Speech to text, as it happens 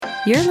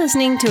You're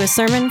listening to a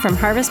sermon from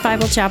Harvest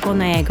Bible Chapel,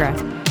 Niagara.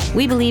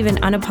 We believe in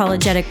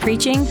unapologetic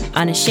preaching,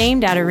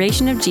 unashamed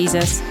adoration of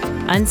Jesus,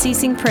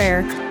 unceasing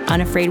prayer,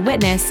 unafraid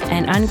witness,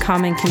 and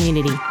uncommon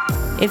community.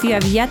 If you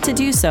have yet to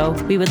do so,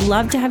 we would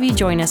love to have you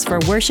join us for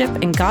worship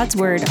and God's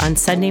Word on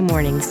Sunday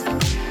mornings.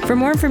 For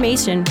more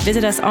information,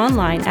 visit us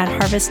online at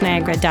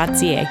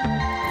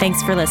harvestniagara.ca.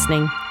 Thanks for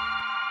listening.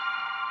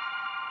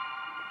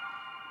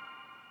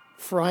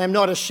 For I am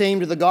not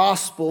ashamed of the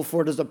gospel,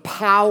 for it is the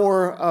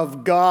power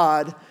of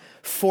God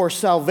for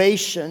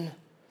salvation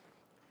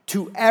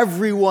to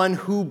everyone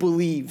who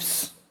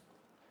believes.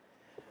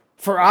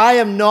 For I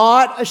am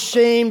not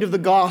ashamed of the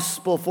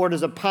gospel, for it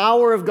is a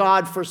power of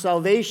God for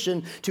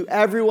salvation to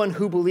everyone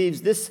who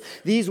believes.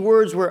 These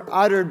words were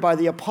uttered by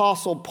the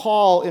Apostle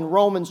Paul in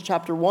Romans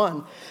chapter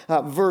 1,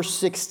 verse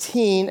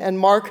 16, and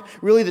mark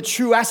really the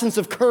true essence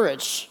of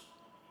courage.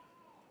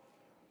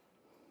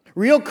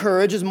 Real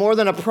courage is more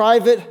than a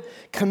private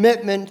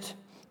commitment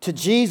to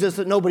Jesus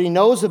that nobody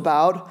knows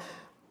about,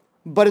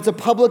 but it's a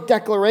public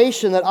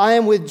declaration that I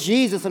am with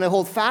Jesus and I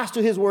hold fast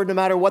to his word no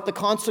matter what the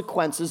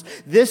consequences.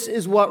 This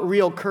is what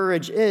real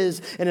courage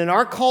is. And in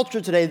our culture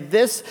today,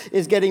 this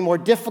is getting more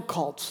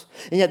difficult.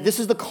 And yet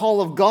this is the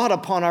call of God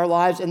upon our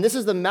lives. And this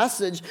is the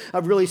message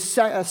of really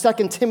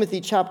 2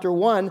 Timothy chapter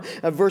 1,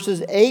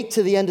 verses 8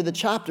 to the end of the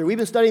chapter. We've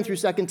been studying through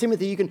 2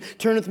 Timothy. You can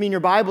turn with me in your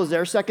Bibles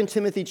there, 2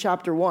 Timothy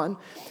chapter 1.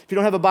 If you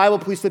don't have a Bible,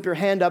 please slip your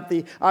hand up.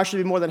 The usher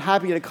would be more than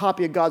happy to get a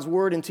copy of God's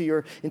word into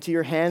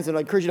your hands. And I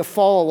encourage you to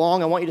follow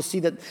along. I want you to see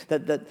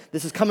that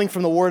this is coming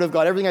from the Word of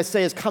God. Everything I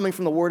say is coming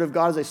from the Word of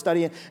God as I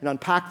study and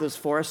unpack this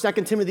for us. 2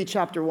 Timothy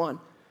chapter 1.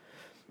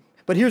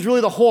 But here's really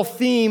the whole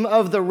theme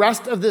of the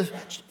rest of the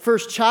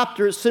first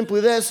chapter. It's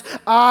simply this: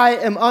 I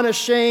am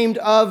unashamed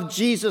of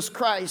Jesus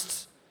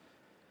Christ.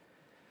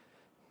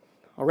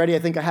 Already I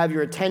think I have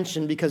your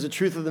attention because the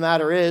truth of the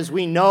matter is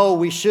we know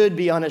we should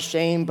be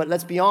unashamed, but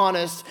let's be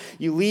honest,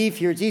 you leave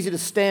here, it's easy to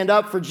stand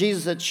up for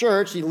Jesus at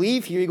church, you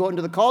leave here, you go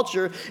into the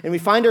culture, and we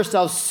find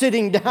ourselves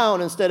sitting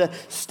down instead of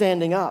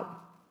standing up.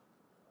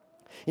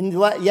 And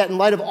yet in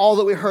light of all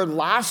that we heard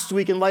last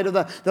week, in light of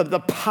the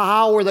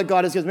power that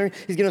God has given,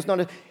 he's given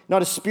us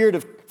not a spirit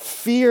of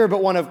fear,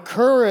 but one of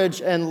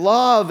courage and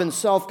love and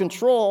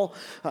self-control.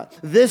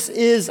 This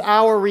is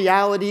our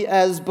reality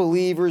as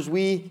believers.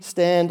 We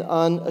stand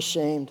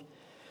unashamed.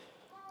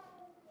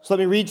 So let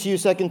me read to you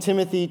 2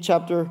 Timothy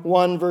chapter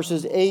 1,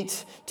 verses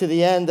 8 to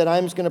the end, and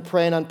I'm just going to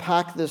pray and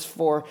unpack this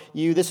for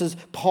you. This is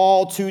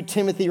Paul to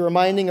Timothy,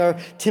 reminding our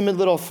timid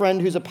little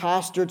friend who's a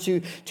pastor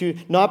to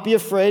not be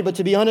afraid, but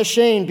to be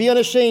unashamed. Be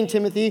unashamed,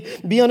 Timothy.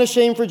 Be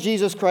unashamed for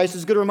Jesus Christ.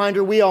 It's a good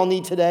reminder we all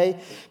need today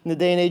in the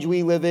day and age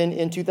we live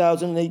in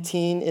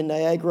 2018 in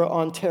Niagara,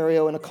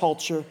 Ontario, in a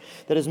culture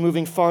that is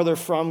moving farther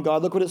from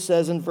God. Look what it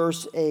says in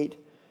verse 8.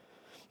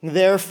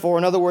 Therefore,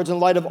 in other words, in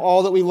light of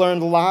all that we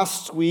learned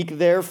last week,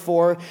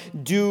 therefore,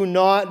 do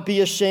not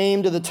be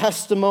ashamed of the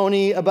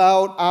testimony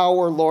about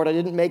our Lord. I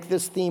didn't make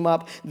this theme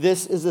up.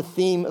 This is the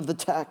theme of the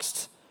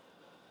text.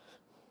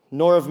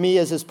 Nor of me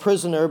as his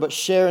prisoner, but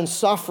share in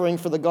suffering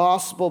for the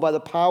gospel by the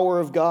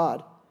power of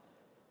God,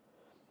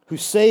 who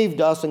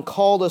saved us and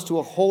called us to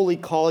a holy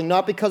calling,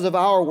 not because of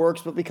our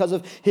works, but because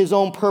of his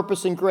own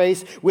purpose and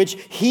grace, which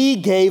he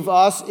gave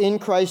us in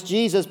Christ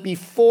Jesus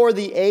before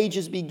the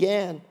ages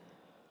began,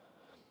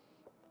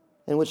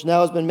 and which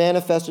now has been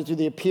manifested through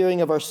the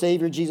appearing of our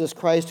Savior Jesus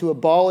Christ, who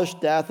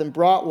abolished death and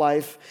brought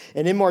life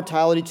and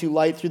immortality to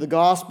light through the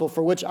gospel,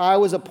 for which I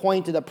was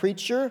appointed a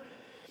preacher,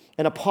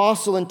 an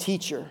apostle, and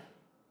teacher,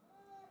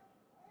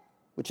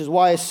 which is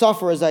why I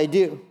suffer as I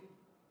do.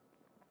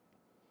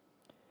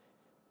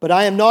 But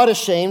I am not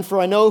ashamed, for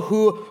I know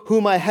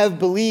whom I have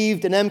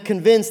believed, and am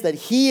convinced that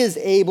he is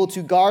able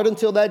to guard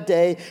until that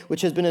day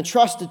which has been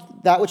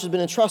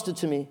entrusted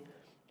to me.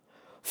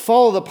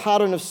 Follow the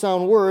pattern of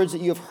sound words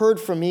that you have heard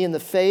from me in the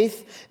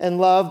faith and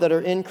love that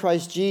are in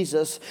Christ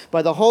Jesus.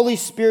 By the Holy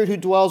Spirit who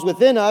dwells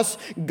within us,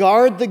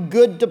 guard the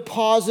good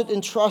deposit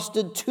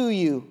entrusted to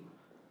you.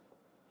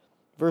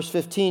 Verse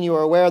 15, you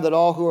are aware that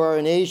all who are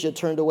in Asia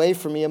turned away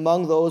from me,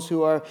 among those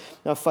who are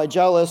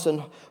Phygelus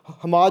and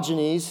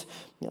Hermogenes.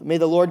 May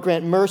the Lord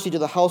grant mercy to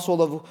the household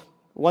of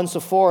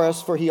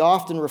Onesiphorus, for he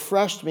often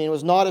refreshed me and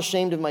was not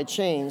ashamed of my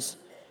chains.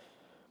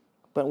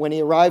 But when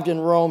he arrived in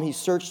Rome, he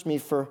searched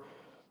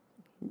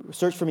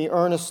for me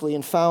earnestly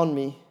and found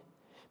me.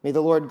 May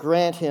the Lord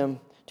grant him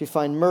to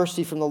find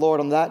mercy from the Lord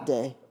on that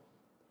day.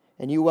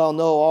 And you well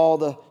know all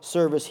the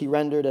service he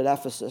rendered at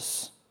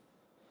Ephesus.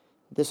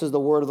 This is the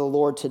word of the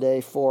Lord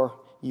today for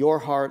your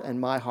heart and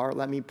my heart.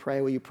 Let me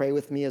pray. Will you pray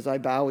with me as I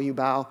bow? Will you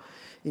bow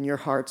in your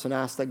hearts and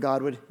ask that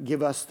God would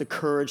give us the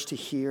courage to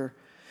hear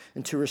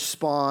and to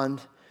respond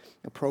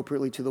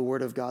appropriately to the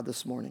word of God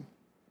this morning?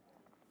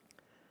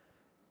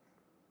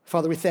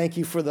 Father, we thank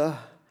you for the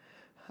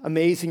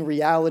amazing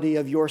reality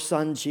of your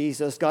Son,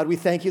 Jesus. God, we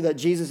thank you that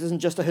Jesus isn't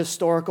just a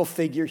historical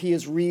figure. He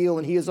is real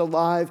and he is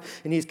alive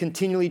and he is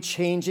continually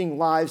changing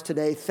lives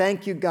today.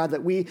 Thank you, God,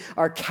 that we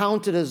are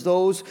counted as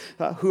those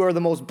who are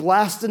the most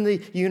blessed in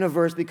the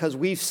universe because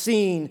we've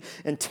seen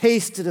and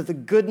tasted of the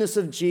goodness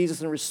of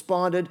Jesus and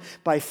responded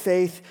by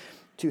faith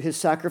to his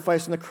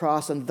sacrifice on the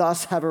cross, and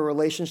thus have a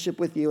relationship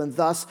with you, and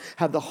thus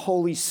have the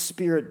Holy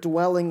Spirit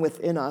dwelling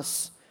within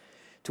us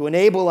to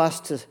enable us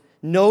to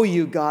know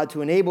you, God,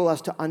 to enable us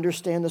to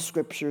understand the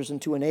Scriptures,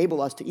 and to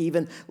enable us to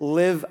even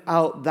live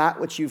out that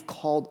which you've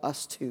called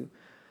us to.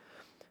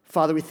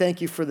 Father, we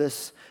thank you for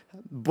this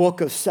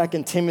book of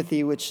 2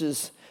 Timothy, which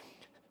is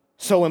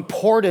so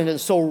important and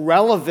so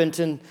relevant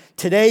in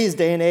today's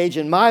day and age,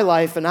 in my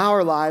life and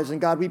our lives. And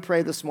God, we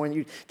pray this morning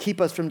you keep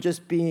us from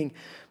just being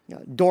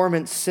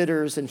dormant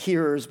sitters and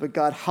hearers, but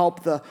God,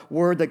 help the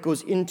word that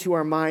goes into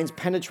our minds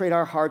penetrate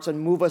our hearts and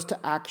move us to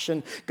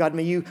action. God,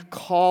 may you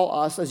call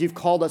us as you've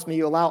called us. May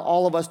you allow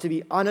all of us to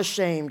be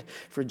unashamed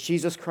for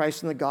Jesus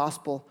Christ and the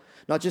gospel,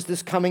 not just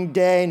this coming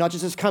day, not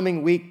just this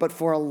coming week, but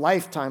for a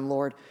lifetime,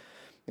 Lord,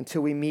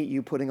 until we meet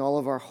you, putting all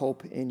of our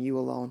hope in you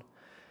alone.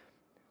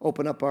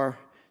 Open up our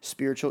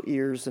spiritual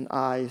ears and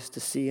eyes to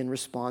see and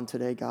respond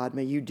today, God.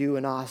 May you do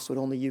in us what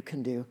only you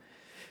can do.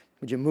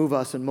 Would you move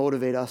us and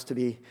motivate us to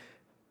be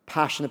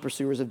passionate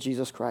pursuers of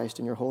Jesus Christ.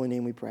 In your holy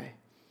name we pray.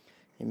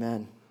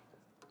 Amen.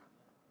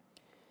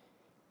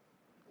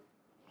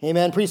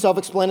 Amen. Pretty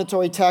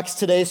self-explanatory text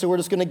today, so we're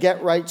just going to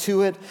get right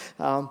to it.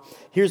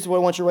 Here's what I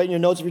want you to write in your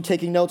notes. If you're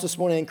taking notes this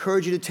morning, I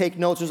encourage you to take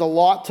notes. There's a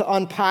lot to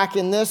unpack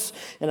in this,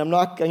 and I'm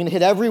going to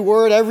hit every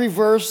word, every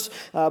verse,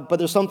 but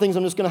there's some things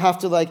I'm just going to have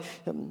to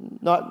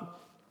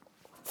not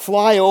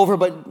fly over,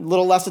 but a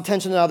little less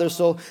attention than others,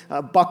 so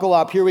buckle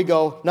up. Here we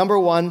go. Number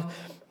one,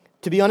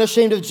 to be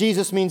unashamed of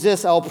Jesus means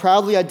this: I will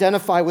proudly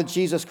identify with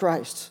Jesus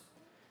Christ.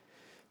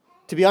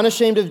 To be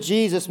unashamed of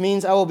Jesus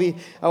means I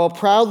will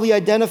proudly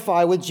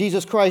identify with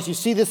Jesus Christ. You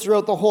see this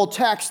throughout the whole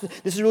text.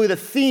 This is really the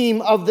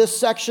theme of this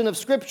section of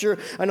Scripture.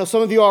 I know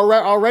some of you are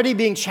already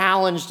being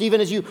challenged,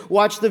 even as you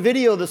watch the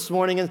video this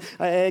morning, and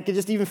I can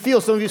just even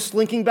feel some of you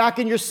slinking back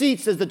in your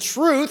seats as the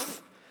truth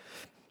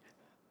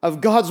of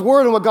God's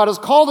word and what God has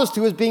called us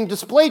to is being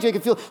displayed to you. I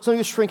can feel some of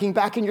you shrinking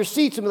back in your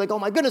seats and be like, oh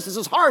my goodness, this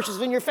is harsh, this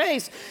is in your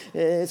face.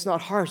 It's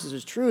not harsh, this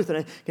is truth. And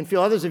I can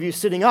feel others of you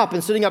sitting up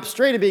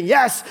straight and being,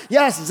 yes,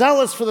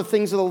 zealous for the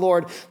things of the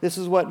Lord. This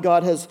is what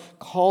God has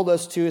called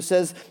us to. It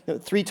says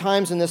 3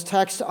 times in this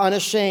text,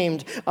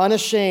 unashamed,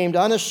 unashamed,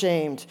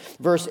 unashamed.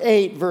 Verse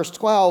 8, verse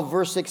 12,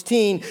 verse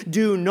 16,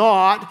 do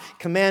not,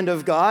 command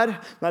of God.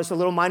 Not just a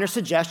little minor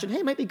suggestion. Hey,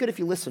 it might be good if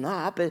you listen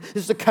up. This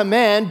is a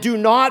command, do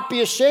not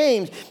be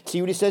ashamed. See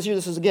what he says here?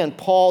 This is again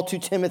Paul to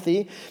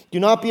Timothy. Do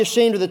not be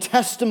ashamed of the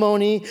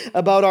testimony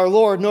about our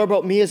Lord, nor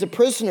about me as a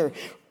prisoner.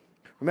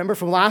 Remember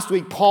from last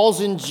week,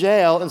 Paul's in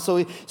jail, and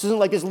so this isn't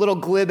like this little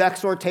glib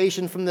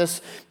exhortation from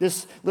this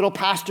little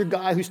pastor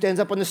guy who stands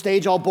up on the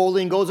stage all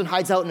boldly and goes and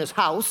hides out in his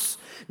house,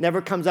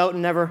 never comes out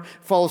and never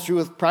follows through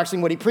with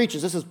practicing what he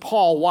preaches. This is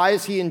Paul. Why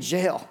is he in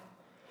jail?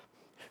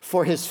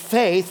 For his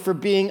faith, for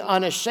being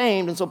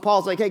unashamed. And so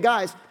Paul's like, hey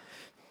guys,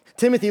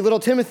 Timothy, little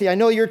Timothy, I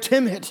know you're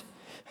timid.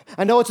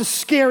 I know it's a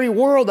scary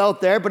world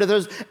out there, but if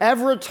there's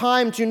ever a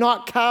time to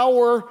not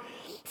cower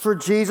for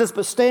Jesus,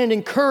 but stand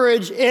in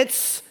courage,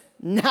 it's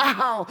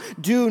now.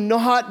 Do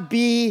not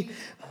be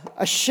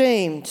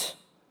ashamed.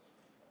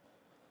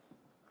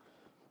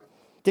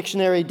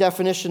 Dictionary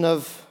definition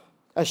of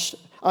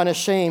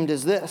unashamed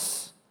is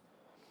this: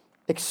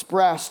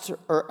 expressed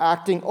or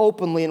acting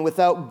openly and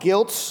without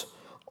guilt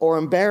or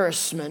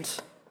embarrassment.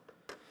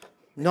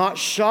 Not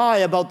shy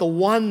about the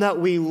one that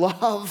we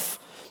love,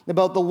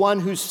 about the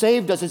one who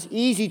saved us. It's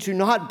easy to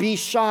not be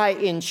shy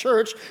in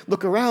church.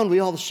 Look around, we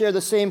all share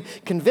the same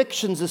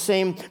convictions, the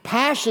same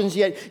passions,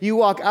 yet you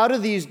walk out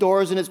of these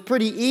doors and it's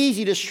pretty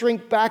easy to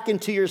shrink back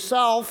into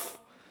yourself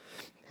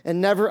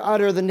and never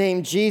utter the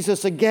name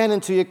Jesus again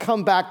until you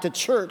come back to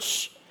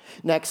church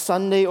next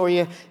Sunday or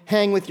you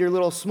hang with your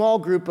little small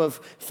group of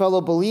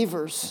fellow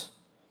believers.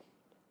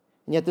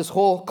 And yet this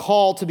whole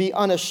call to be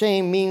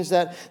unashamed means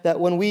that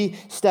when we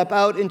step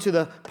out into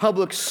the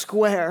public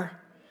square,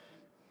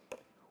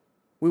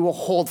 we will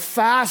hold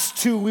fast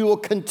to, we will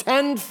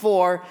contend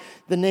for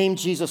the name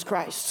Jesus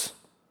Christ.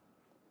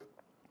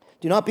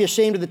 Do not be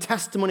ashamed of the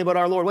testimony about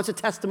our Lord. What's a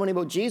testimony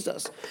about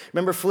Jesus?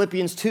 Remember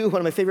Philippians 2,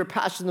 one of my favorite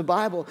passages in the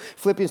Bible.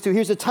 Philippians 2,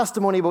 here's a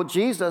testimony about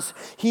Jesus.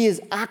 He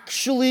is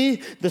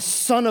actually the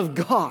Son of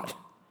God.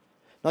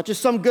 Not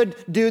just some good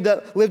dude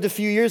that lived a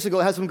few years ago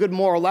that has some good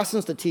moral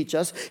lessons to teach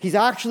us. He's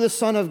actually the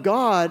Son of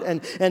God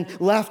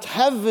and left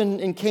heaven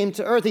and came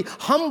to earth. He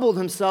humbled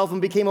himself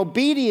and became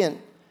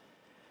obedient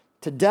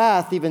to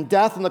death, even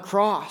death on the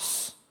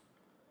cross.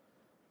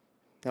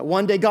 That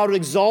one day God would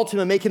exalt him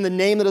and make him the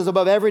name that is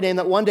above every name.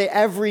 That one day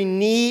every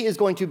knee is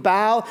going to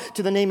bow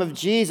to the name of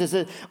Jesus.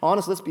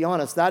 Honestly, let's be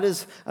honest, that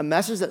is a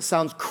message that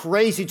sounds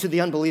crazy to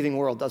the unbelieving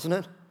world, doesn't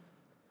it?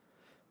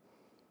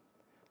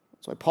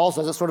 That's why Paul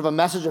says it's sort of a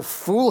message of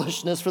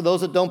foolishness for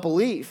those that don't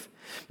believe.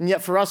 And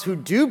yet for us who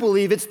do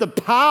believe, it's the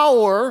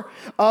power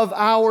of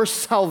our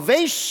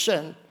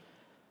salvation.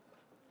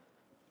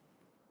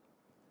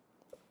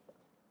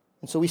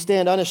 And so we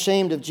stand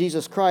unashamed of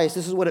Jesus Christ.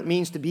 This is what it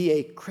means to be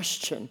a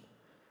Christian.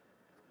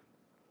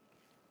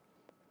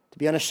 To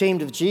be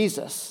unashamed of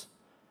Jesus.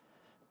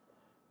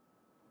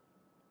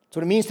 That's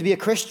what it means to be a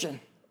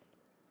Christian.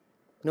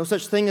 No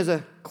such thing as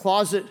a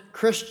closet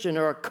Christian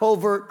or a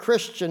covert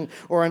Christian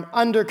or an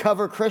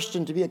undercover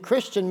Christian. To be a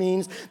Christian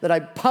means that I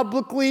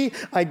publicly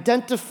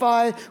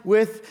identify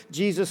with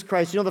Jesus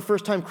Christ. You know, the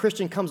first time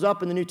Christian comes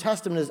up in the New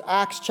Testament is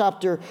Acts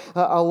chapter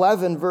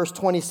 11, verse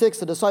 26.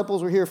 The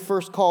disciples were here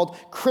first called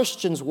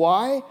Christians.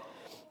 Why?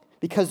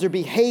 Because their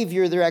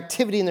behavior, their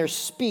activity, and their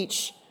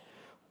speech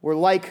were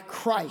like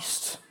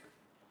Christ.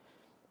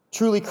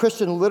 Truly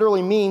Christian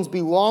literally means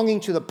belonging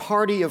to the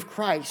party of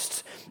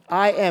Christ.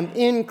 I am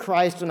in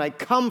Christ and I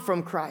come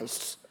from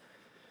Christ.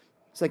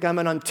 It's like I'm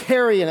an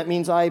Ontarian. It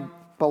means I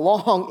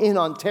belong in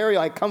Ontario.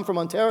 I come from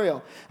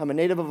Ontario. I'm a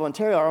native of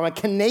Ontario. Or I'm a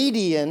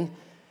Canadian.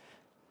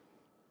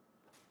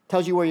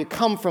 Tells you where you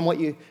come from, what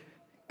you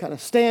kind of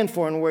stand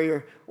for, and where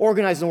you're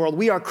organized in the world.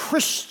 We are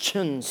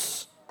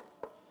Christians.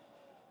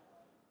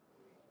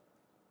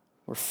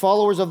 We're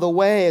followers of the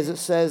way, as it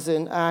says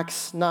in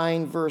Acts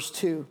 9, verse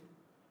 2.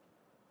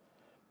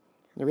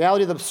 The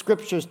reality of the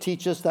scriptures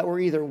teach us that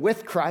we're either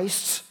with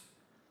Christ,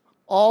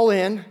 all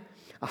in,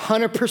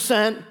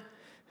 100%,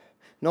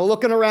 no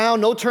looking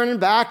around, no turning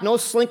back, no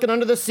slinking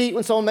under the seat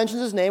when someone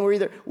mentions his name. We're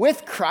either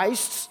with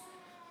Christ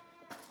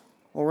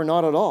or we're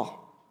not at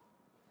all.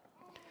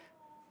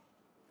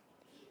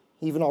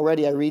 Even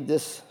already, I read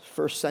this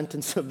first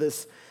sentence of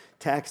this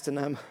text and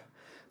I'm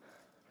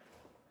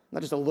not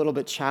just a little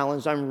bit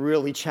challenged, I'm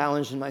really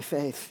challenged in my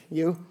faith.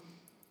 You?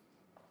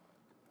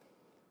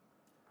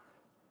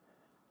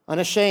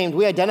 Unashamed.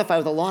 We identify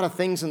with a lot of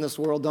things in this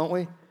world, don't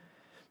we? If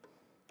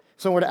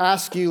someone were to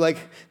ask you,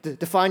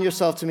 define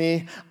yourself to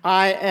me,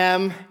 I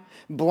am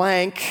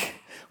blank,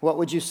 what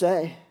would you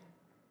say?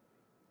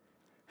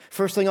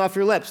 First thing off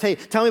your lips, hey,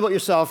 tell me about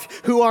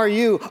yourself. Who are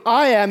you?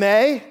 I am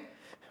a.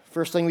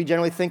 First thing we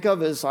generally think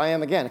of is I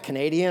am, again, a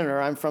Canadian,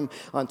 or I'm from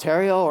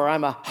Ontario, or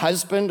I'm a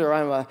husband, or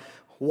I'm a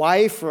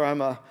wife, or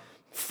I'm a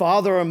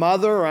father or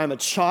mother, or I'm a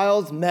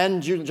child. Men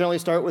generally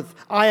start with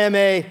I am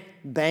a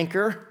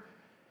banker.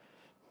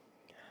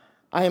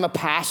 I am a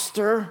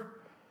pastor.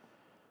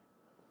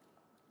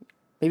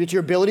 Maybe it's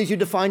your abilities you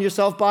define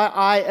yourself by.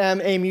 I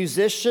am a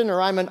musician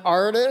or I'm an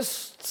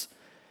artist.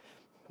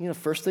 You know,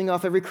 first thing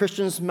off every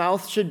Christian's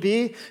mouth should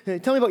be, hey,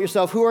 tell me about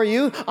yourself. Who are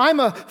you? I'm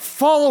a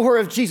follower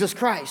of Jesus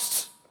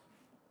Christ.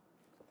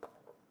 Well,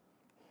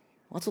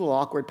 that's a little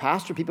awkward,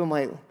 Pastor. People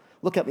might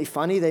look at me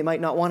funny. They might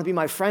not want to be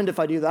my friend if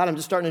I do that. I'm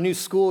just starting a new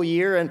school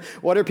year, and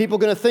what are people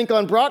going to think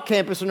on Brock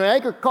campus or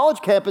Niagara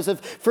College campus if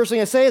first thing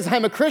I say is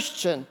I'm a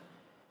Christian?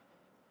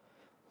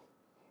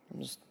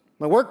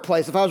 My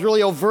workplace, if I was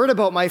really overt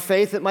about my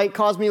faith, it might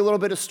cause me a little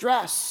bit of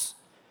stress.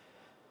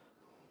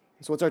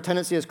 So what's our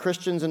tendency as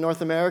Christians in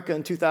North America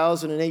in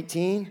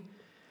 2018?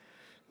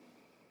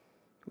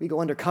 We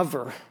go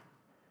undercover.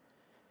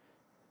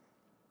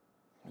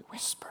 We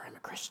whisper, I'm a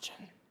Christian,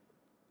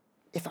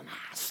 if I'm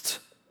asked.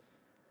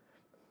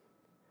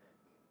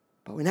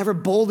 But we never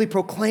boldly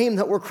proclaim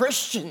that we're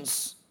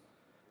Christians.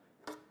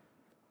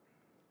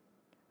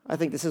 I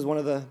think this is one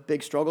of the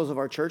big struggles of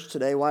our church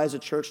today. Why is the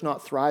church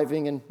not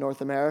thriving in North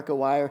America?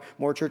 Why are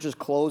more churches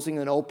closing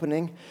than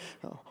opening?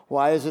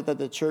 Why is it that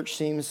the church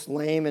seems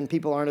lame and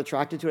people aren't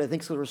attracted to it? I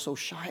think because we're so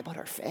shy about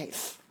our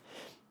faith.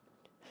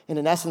 And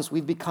in essence,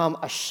 we've become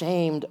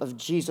ashamed of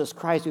Jesus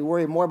Christ. We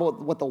worry more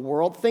about what the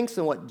world thinks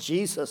than what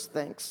Jesus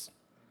thinks.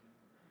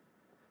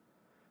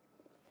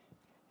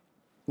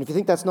 And if you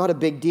think that's not a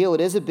big deal, it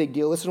is a big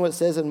deal. Listen to what it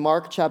says in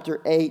Mark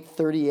chapter 8,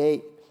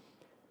 38.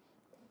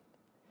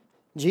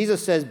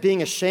 Jesus says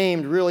being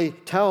ashamed really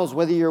tells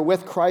whether you're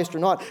with Christ or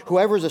not.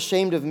 Whoever is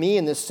ashamed of me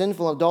in this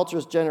sinful and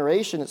adulterous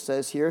generation, it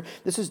says here,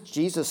 this is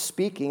Jesus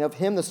speaking. Of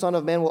him the Son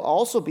of Man will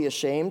also be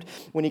ashamed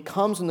when he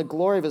comes in the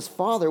glory of his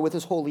Father with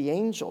his holy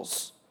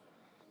angels.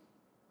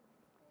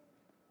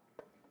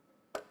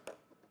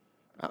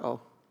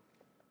 Uh-oh.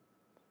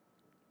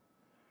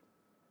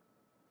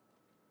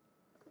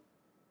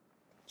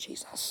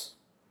 Jesus.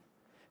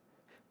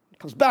 He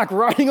comes back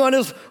riding on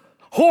his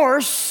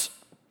horse.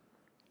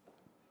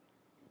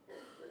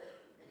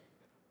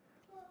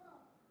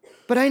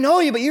 But I know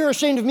you, but you're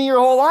ashamed of me your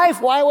whole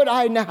life. Why would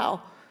I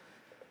now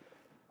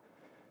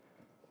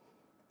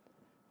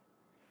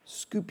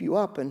scoop you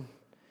up and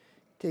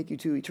take you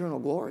to eternal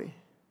glory?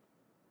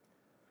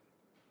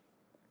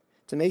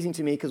 It's amazing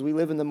to me because we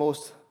live in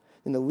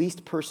the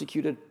least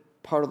persecuted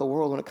part of the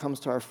world when it comes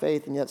to our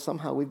faith, and yet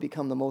somehow we've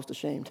become the most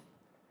ashamed.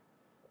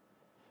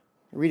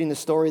 Reading the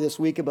story this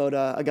week about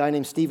a guy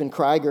named Stephen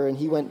Krieger, and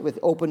he went with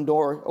Open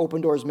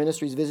Doors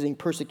Ministries visiting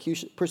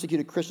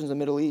persecuted Christians in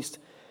the Middle East.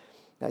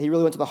 Now, he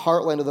really went to the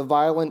heartland of the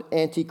violent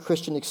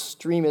anti-Christian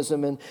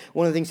extremism, and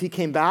one of the things he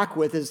came back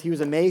with is he was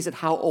amazed at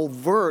how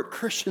overt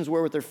Christians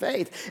were with their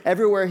faith.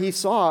 Everywhere he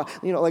saw,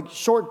 like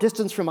short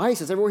distance from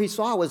ISIS, everywhere he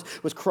saw was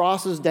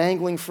crosses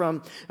dangling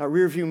from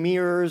rearview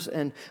mirrors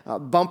and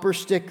bumper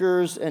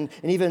stickers and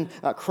even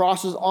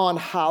crosses on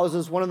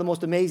houses. One of the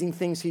most amazing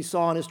things he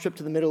saw on his trip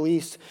to the Middle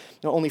East,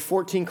 only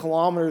 14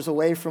 kilometers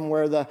away from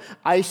where the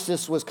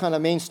ISIS was kind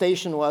of main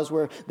station was,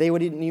 where they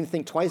wouldn't even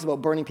think twice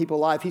about burning people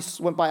alive. He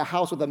went by a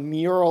house with a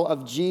mural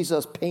of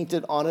Jesus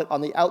painted on it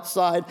on the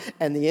outside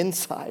and the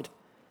inside.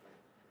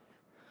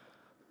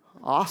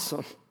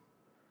 Awesome.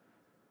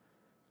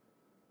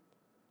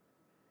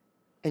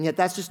 And yet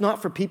that's just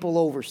not for people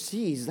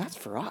overseas. That's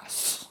for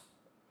us.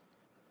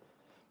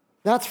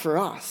 That's for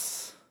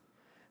us.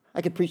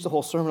 I could preach the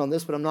whole sermon on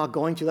this, but I'm not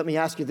going to. Let me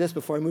ask you this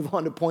before I move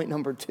on to point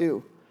number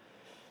 2.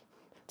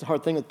 It's a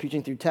hard thing with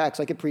preaching through text.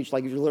 I could preach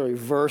like literally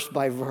verse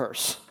by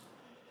verse.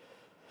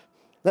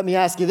 Let me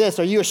ask you this.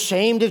 Are you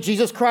ashamed of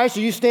Jesus Christ?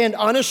 Or you stand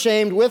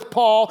unashamed with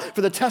Paul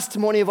for the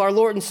testimony of our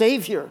Lord and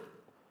Savior?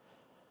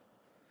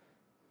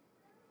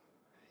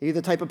 Are you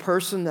the type of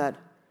person that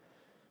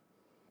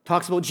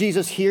talks about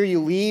Jesus here, you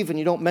leave, and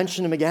you don't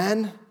mention him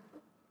again?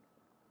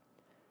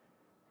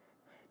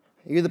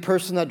 Are you the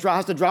person that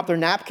has to drop their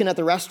napkin at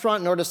the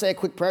restaurant in order to say a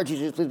quick prayer,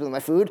 Jesus, please bless my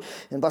food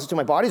and bless it to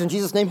my bodies in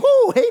Jesus' name?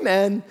 Whoo,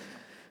 amen.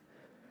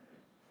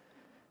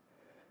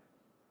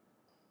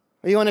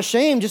 Are you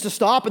unashamed just to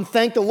stop and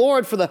thank the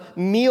Lord for the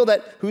meal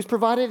that who's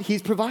provided?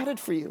 He's provided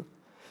for you.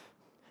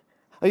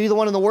 Are you the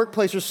one in the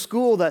workplace or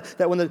school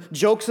that when the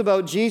jokes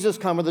about Jesus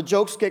come or the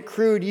jokes get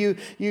crude, you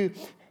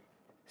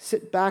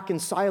sit back in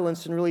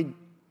silence and really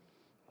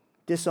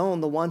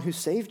disown the one who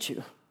saved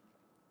you?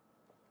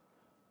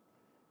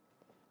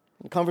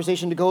 The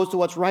conversation goes to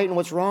what's right and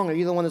what's wrong. Are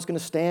you the one that's going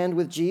to stand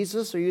with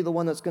Jesus? Or are you the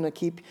one that's going to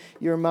keep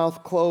your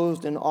mouth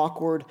closed in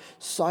awkward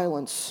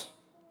silence?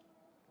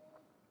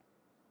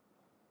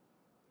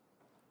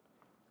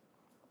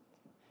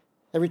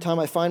 Every time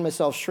I find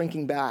myself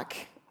shrinking back,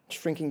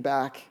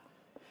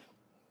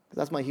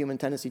 that's my human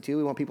tendency too.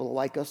 We want people to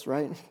like us,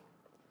 right?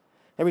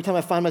 Every time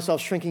I find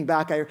myself shrinking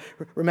back, I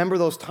remember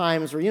those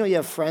times where, you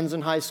have friends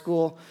in high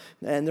school,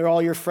 and they're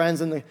all your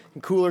friends, and the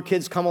cooler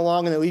kids come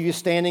along, and they leave you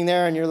standing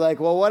there, and you're like,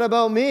 well, what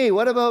about me?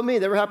 What about me?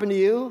 That ever happened to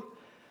you?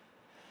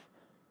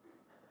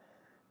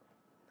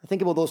 I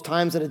think about those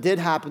times that it did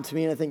happen to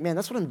me, and I think, man,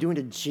 that's what I'm doing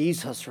to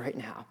Jesus right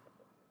now.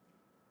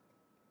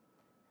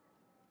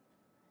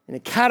 And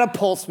it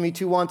catapults me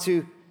to want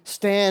to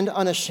stand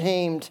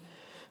unashamed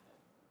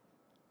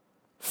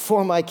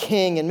for my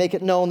King and make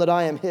it known that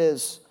I am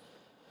his.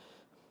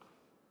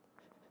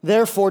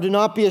 Therefore, do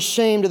not be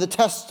ashamed of the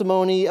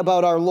testimony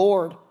about our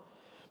Lord,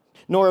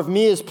 nor of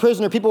me as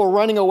prisoner. People were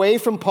running away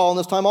from Paul in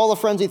this time. All the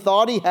friends he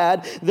thought he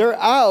had, they're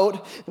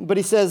out. But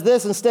he says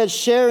this, instead,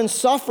 share in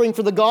suffering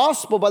for the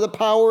gospel by the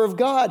power of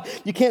God.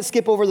 You can't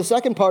skip over the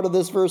second part of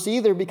this verse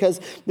either, because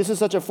this is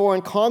such a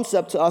foreign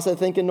concept to us, I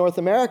think, in North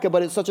America,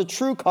 but it's such a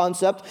true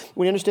concept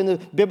when you understand the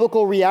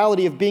biblical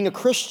reality of being a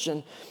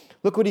Christian.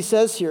 Look what he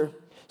says here.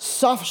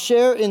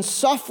 Share in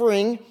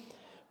suffering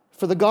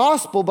for the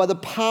gospel by the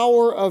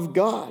power of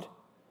God.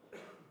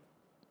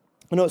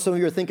 I know what some of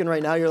you are thinking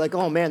right now. You're like,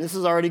 oh man, this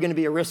is already going to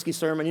be a risky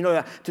sermon.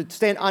 To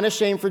stand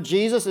unashamed for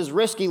Jesus is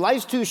risky.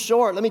 Life's too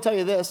short. Let me tell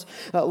you this.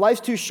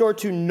 Life's too short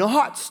to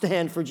not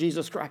stand for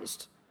Jesus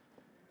Christ.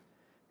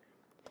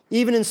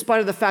 Even in spite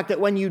of the fact that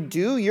when you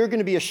do, you're going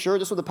to be assured,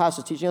 this is what the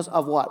pastor's teaching us,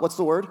 of what? What's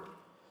the word?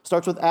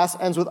 Starts with S,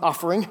 ends with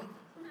offering.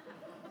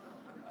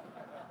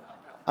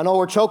 I know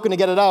we're choking to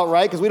get it out,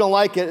 right? Because we don't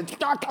like it.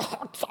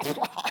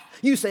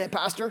 You say it,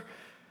 Pastor.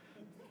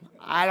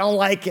 I don't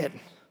like it.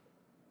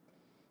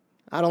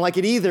 I don't like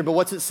it either, but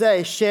what's it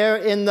say? Share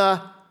in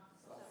the...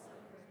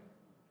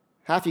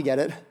 Half you get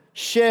it.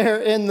 Share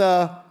in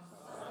the...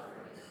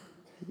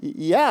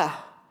 Yeah.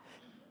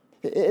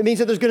 It means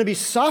that there's going to be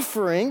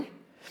suffering,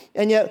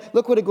 and yet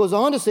look what it goes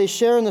on to say,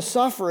 share in the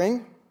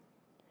suffering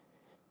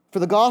for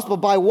the gospel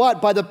by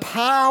what? By the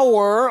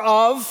power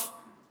of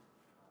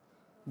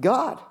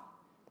God.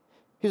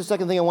 Here's the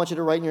second thing I want you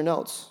to write in your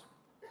notes.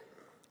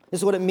 This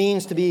is what it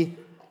means to be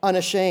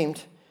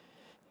unashamed.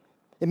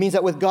 It means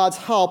that with God's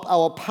help, I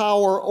will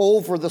power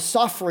over the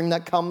suffering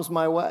that comes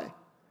my way.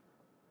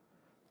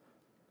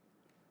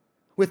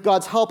 With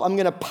God's help, I'm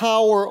going to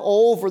power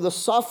over the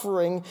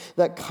suffering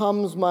that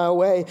comes my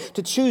way.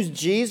 To choose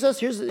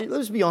Jesus,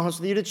 let's be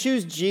honest with you, to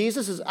choose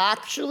Jesus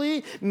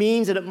actually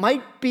means that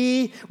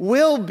it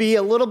will be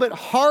a little bit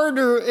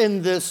harder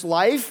in this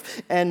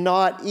life and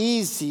not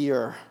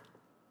easier.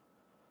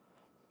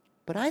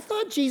 But I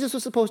thought Jesus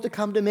was supposed to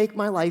come to make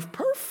my life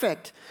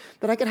perfect,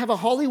 that I could have a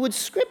Hollywood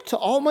script to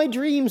all my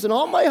dreams and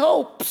all my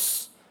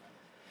hopes.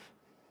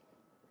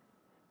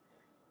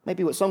 Might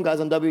be what some guys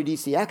on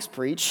WDCX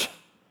preach,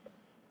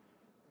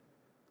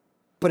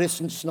 but it's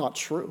just not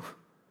true.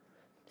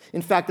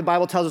 In fact, the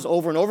Bible tells us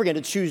over and over again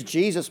to choose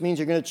Jesus means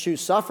you're going to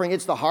choose suffering.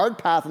 It's the hard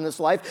path in this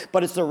life,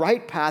 but it's the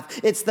right path.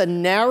 It's the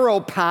narrow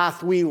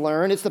path we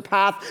learn. It's the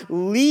path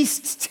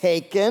least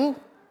taken.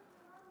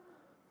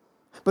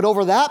 But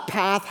over that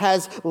path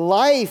has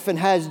life and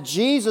has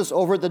Jesus.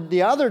 Over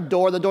the other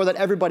door, the door that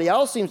everybody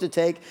else seems to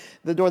take,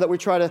 the door that we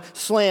try to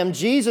slam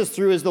Jesus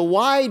through, is the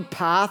wide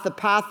path, the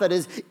path that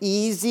is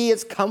easy,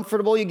 it's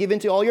comfortable, you give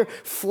into all your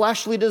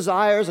fleshly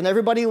desires, and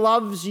everybody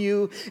loves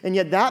you, and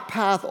yet that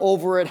path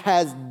over it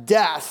has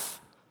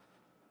death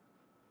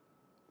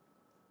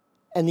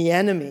and the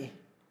enemy.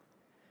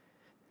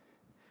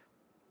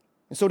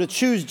 And so to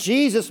choose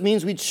Jesus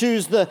means we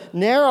choose the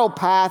narrow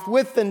path.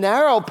 With the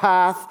narrow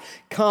path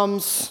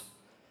comes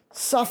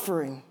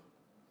suffering.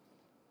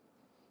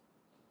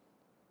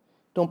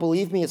 Don't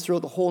believe me? It's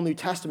throughout the whole New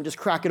Testament. Just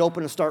crack it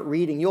open and start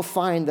reading. You'll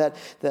find that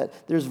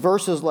there's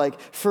verses like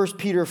 1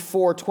 Peter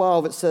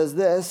 4:12. It says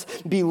this,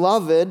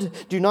 "Beloved,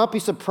 do not be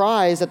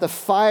surprised at the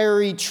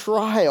fiery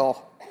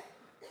trial."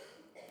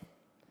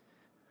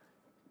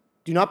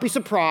 Do not be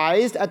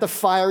surprised at the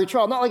fiery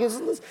trial. Not like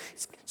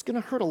it's going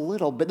to hurt a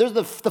little bit. There's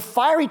the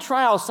fiery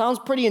trial sounds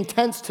pretty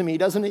intense to me,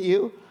 doesn't it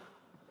you?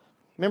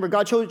 Remember,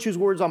 God chose to choose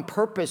words on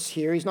purpose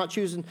here. He's not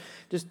choosing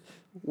just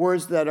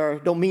words that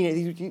don't mean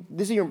it.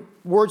 These are your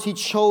words he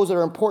chose that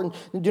are important.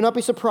 Do not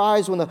be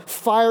surprised when the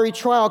fiery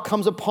trial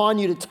comes upon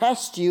you to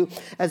test you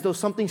as though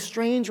something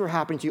strange were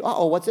happening to you.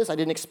 Uh-oh, what's this? I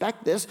didn't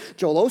expect this.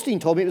 Joel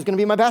Osteen told me it was going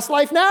to be my best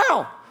life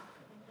now.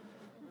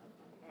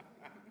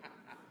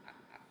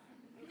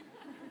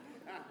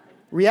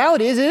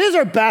 Reality is, it is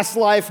our best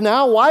life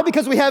now. Why?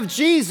 Because we have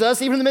Jesus,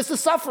 even in the midst of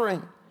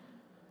suffering.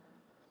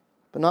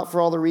 But not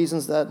for all the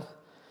reasons that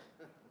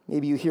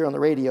maybe you hear on the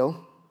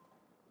radio.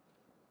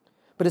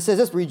 But it says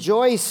this,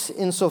 "Rejoice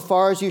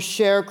insofar as you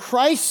share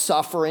Christ's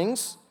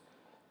sufferings,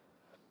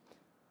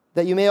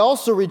 that you may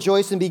also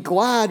rejoice and be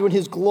glad when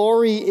his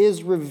glory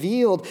is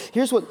revealed."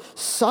 Here's what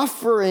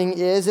suffering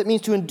is. It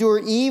means to endure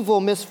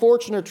evil,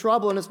 misfortune, or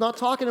trouble. And it's not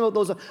talking about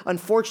those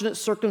unfortunate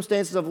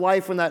circumstances of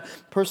life when that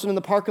person in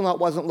the parking lot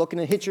wasn't looking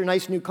and hit your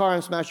nice new car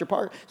and smashed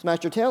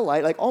your tail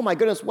light. Like, oh my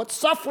goodness, what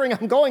suffering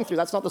I'm going through.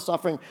 That's not the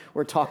suffering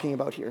we're talking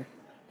about here.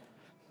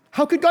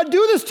 How could God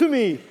do this to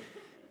me?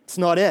 It's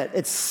not it.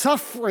 It's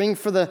suffering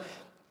for the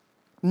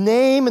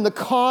name and the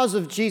cause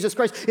of Jesus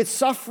Christ. It's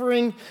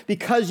suffering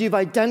because you've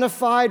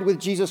identified with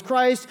Jesus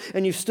Christ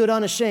and you've stood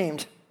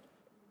unashamed.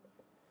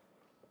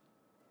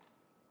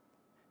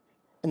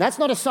 And that's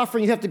not a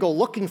suffering you have to go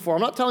looking for.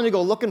 I'm not telling you to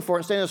go looking for it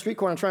and stand on the street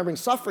corner and try and bring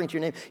suffering to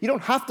your name. You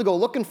don't have to go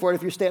looking for it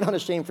if you stand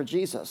unashamed for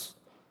Jesus.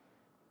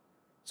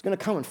 It's going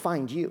to come and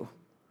find you.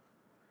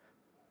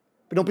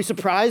 But don't be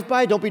surprised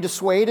by it. Don't be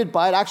dissuaded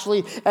by it.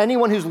 Actually,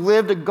 anyone who's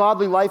lived a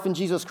godly life in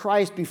Jesus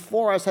Christ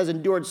before us has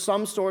endured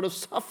some sort of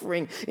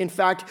suffering. In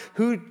fact,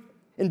 who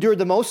endured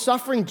the most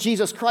suffering?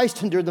 Jesus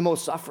Christ endured the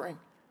most suffering.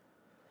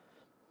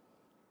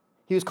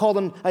 He was called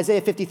in Isaiah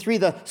 53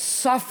 the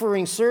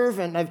suffering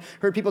servant. I've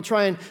heard people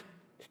try and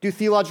do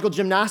theological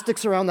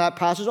gymnastics around that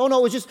passage. Oh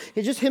no, it's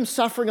just him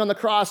suffering on the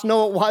cross.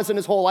 No, it wasn't.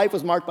 His whole life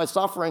was marked by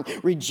suffering.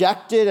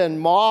 Rejected and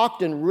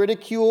mocked and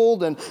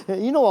ridiculed. And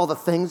you know all the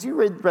things. You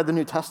read the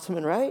New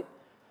Testament, right?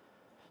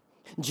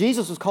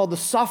 Jesus was called the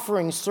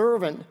suffering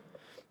servant. In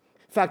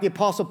fact, the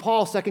Apostle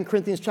Paul, 2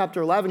 Corinthians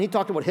chapter 11, he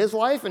talked about his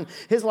life, and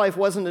his life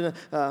wasn't in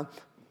a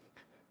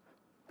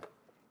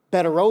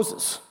bed of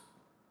roses.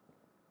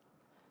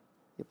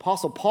 The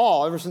Apostle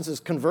Paul, ever since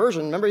his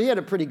conversion, remember he had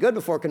it pretty good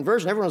before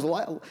conversion.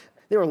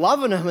 They were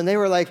loving him, and they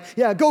were like,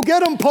 yeah, go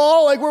get him,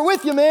 Paul. Like, we're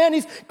with you, man.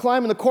 He's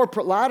climbing the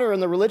corporate ladder in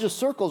the religious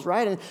circles,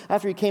 right? And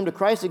after he came to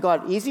Christ, it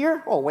got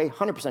easier. Oh, wait,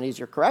 100%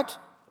 easier, correct?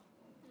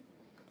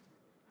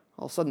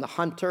 All of a sudden, the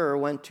hunter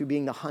went to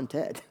being the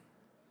hunted.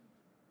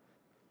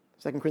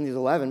 2 Corinthians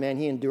 11, man,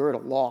 he endured a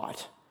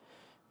lot.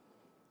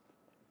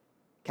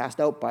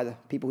 Cast out by the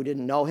people who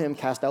didn't know him,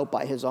 cast out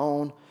by his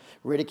own,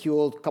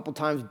 ridiculed, a couple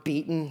times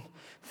beaten,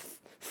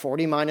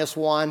 40 minus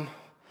 1.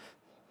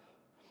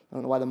 I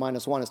don't know why the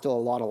 -1 is still a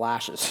lot of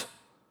lashes.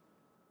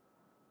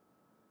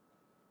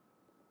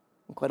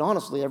 And quite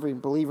honestly, every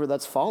believer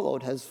that's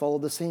followed has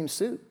followed the same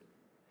suit.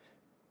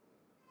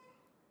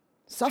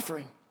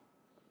 Suffering.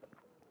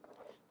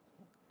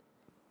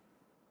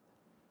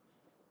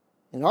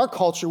 In our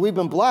culture, we've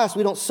been blessed.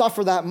 We don't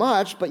suffer that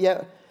much, but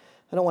yet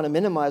I don't want to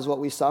minimize what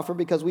we suffer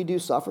because we do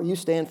suffer. You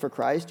stand for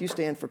Christ,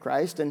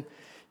 and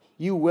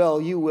you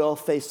will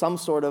face some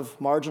sort of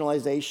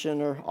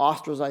marginalization or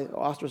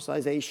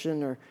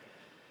ostracization, or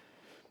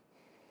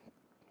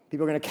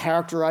people are going to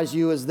characterize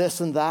you as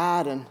this and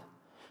that and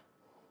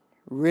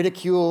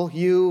ridicule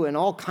you and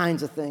all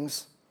kinds of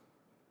things.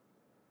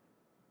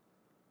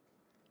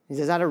 He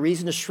says, is that a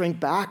reason to shrink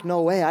back?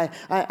 No way.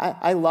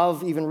 I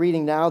love even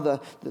reading now the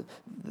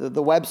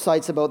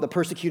websites about the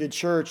persecuted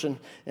church and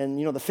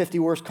you know the 50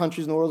 worst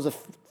countries in the world is a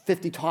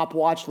 50 top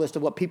watch list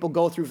of what people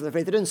go through for their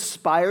faith. It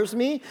inspires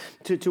me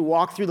to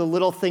walk through the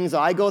little things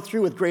I go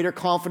through with greater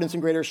confidence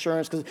and greater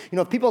assurance. Because, you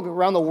know, if people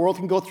around the world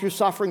can go through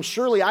suffering,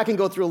 surely I can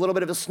go through a little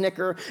bit of a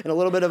snicker and a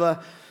little bit of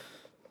a,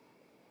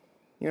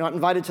 you're not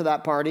invited to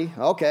that party.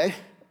 Okay.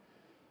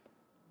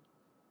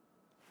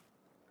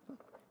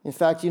 In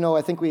fact, you know,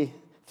 I think we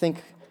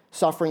think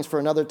suffering's for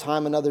another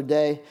time, another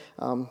day.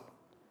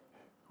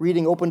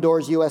 Reading Open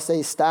Doors USA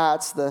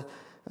stats,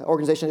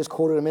 organization I just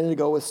quoted a minute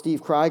ago with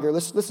Steve Krieger.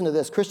 Listen to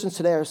this. Christians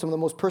today are some of the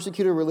most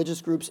persecuted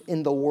religious groups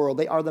in the world.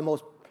 They are the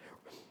most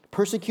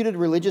persecuted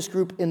religious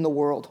group in the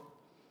world.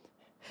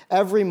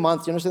 Every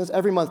month, do you understand this?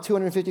 Every month,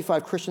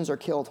 255 Christians are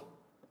killed.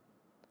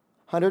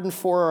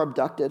 104 are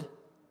abducted.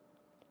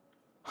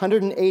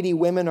 180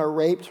 women are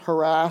raped,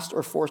 harassed,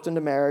 or forced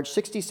into marriage.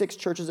 66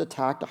 churches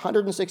attacked.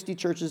 160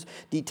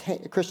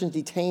 Christians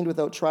detained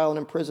without trial and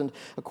imprisoned.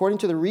 According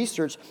to the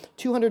research,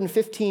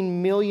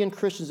 215 million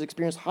Christians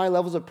experience high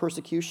levels of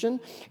persecution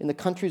in the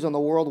countries on the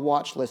World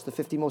Watch List, the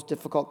 50 most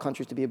difficult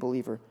countries to be a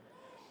believer.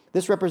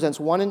 This represents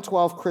 1 in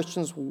 12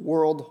 Christians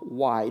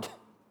worldwide.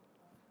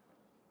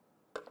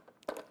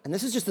 And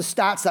this is just the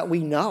stats that we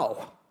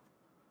know.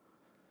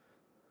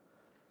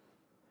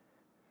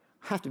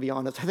 I have to be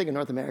honest, I think in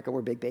North America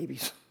we're big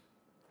babies.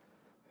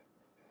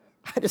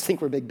 I just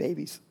think we're big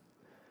babies.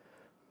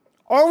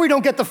 Or we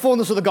don't get the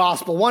fullness of the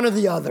gospel, one or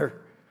the other.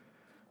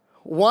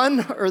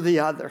 One or the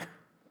other.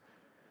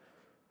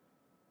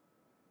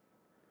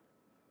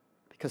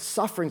 Because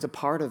suffering's a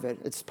part of it.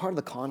 It's part of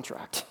the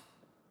contract.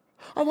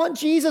 I want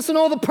Jesus and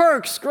all the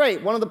perks.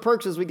 Great. One of the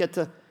perks is we get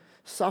to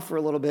suffer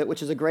a little bit,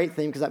 which is a great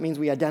thing because that means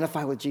we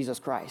identify with Jesus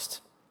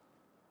Christ.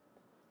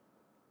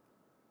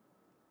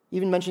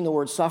 Even mentioning the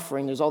word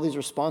suffering, there's all these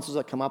responses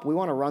that come up. We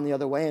want to run the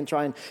other way and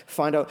try and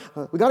find out,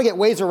 we got to get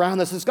ways around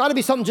this. It's got to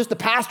be something just the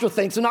pastor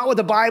thinks and not what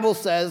the Bible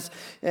says.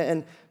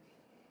 And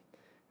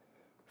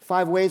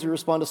 5 ways we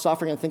respond to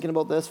suffering. I'm thinking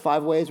about this.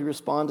 5 ways we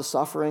respond to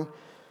suffering.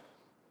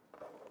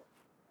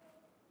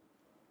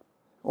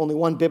 Only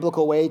one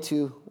biblical way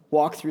to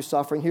walk through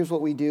suffering. Here's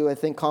what we do. I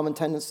think common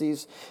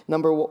tendencies.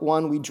 Number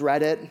 1, we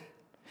dread it.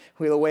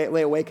 We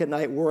lay awake at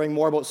night worrying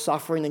more about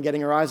suffering than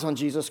getting our eyes on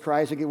Jesus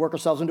Christ. We can work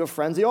ourselves into a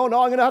frenzy. Oh,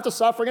 no, I'm going to have to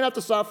suffer. I'm going to have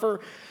to suffer.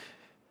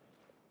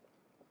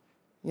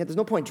 Yet there's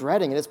no point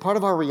dreading it. It's part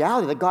of our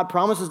reality that God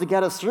promises to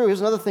get us through.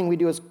 Here's another thing we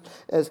do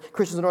as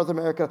Christians in North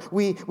America.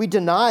 We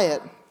deny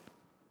it.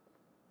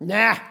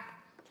 Nah.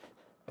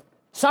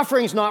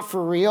 Suffering's not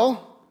for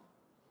real.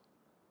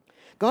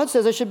 God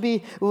says I should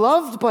be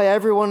loved by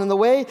everyone, and the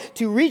way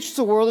to reach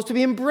the world is to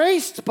be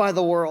embraced by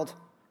the world.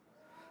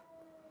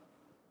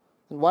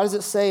 And why does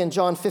it say in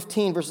John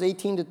 15, verses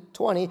 18 to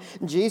 20,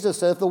 Jesus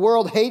said, if the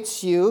world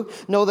hates you,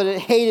 know that it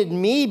hated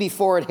me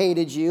before it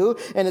hated you,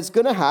 and it's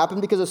going to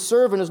happen because a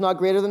servant is not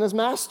greater than his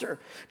master.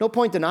 No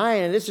point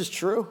denying it. It's just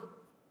true.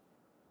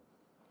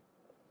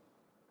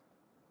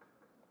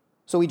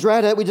 So we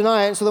dread it, we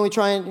deny it, and so then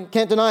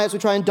can't deny it, so we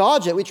try and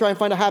dodge it. We try and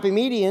find a happy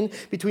median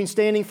between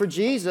standing for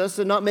Jesus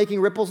and not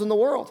making ripples in the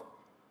world.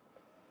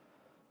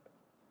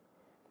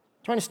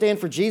 Trying to stand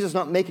for Jesus,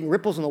 not making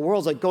ripples in the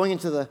world is like going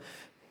to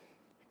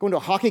a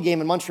hockey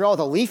game in Montreal with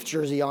a Leaf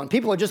jersey on.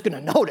 People are just going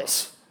to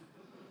notice.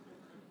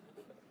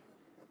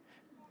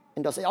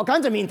 And they'll say all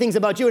kinds of mean things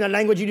about you in a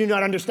language you do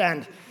not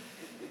understand.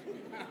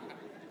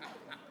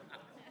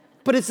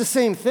 But it's the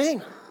same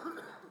thing.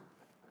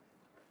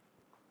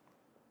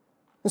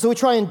 And so we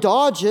try and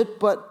dodge it,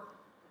 but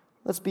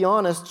let's be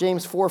honest,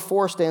 James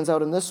 4:4 stands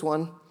out in this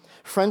one.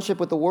 Friendship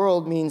with the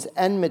world means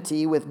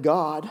enmity with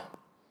God.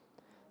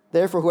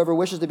 Therefore, whoever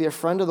wishes to be a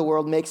friend of the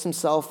world makes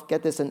himself,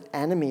 get this, an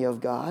enemy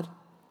of God.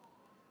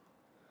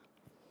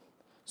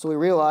 So we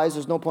realize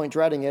there's no point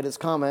dreading it. It's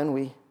coming.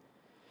 We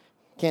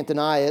can't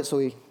deny it,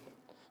 so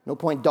no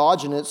point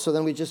dodging it. So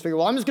then we just figure,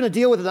 well, I'm just going to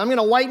deal with it. I'm going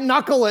to white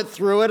knuckle it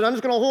through it. And I'm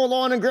just going to hold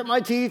on and grit my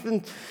teeth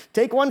and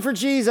take one for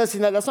Jesus.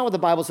 And that's not what the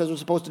Bible says we're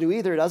supposed to do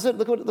either, does it?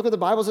 Look what the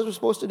Bible says we're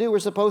supposed to do. We're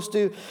supposed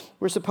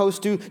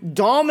to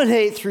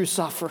dominate through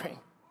suffering.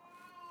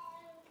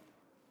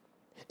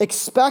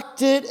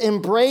 Expect it,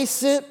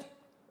 embrace it.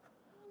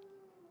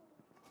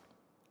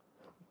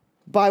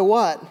 By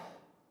what?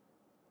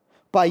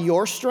 By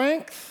your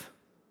strength?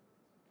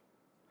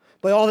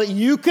 By all that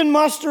you can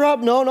muster up?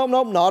 No,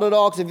 not at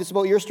all. Because if it's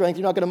about your strength,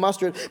 you're not going to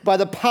muster it. By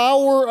the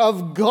power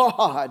of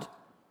God.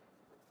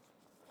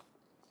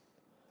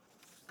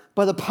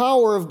 By the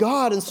power of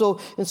God. And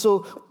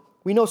so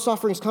we know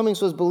suffering's coming.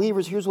 So as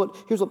believers, here's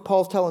what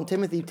Paul's telling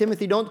Timothy.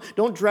 Timothy,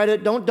 don't dread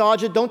it. Don't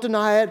dodge it. Don't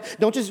deny it.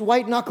 Don't just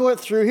white knuckle it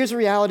through. Here's the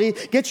reality.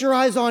 Get your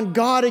eyes on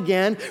God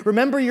again.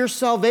 Remember your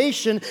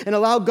salvation and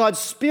allow God's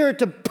Spirit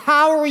to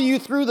power you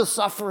through the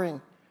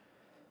suffering.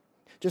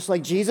 Just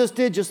like Jesus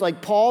did, just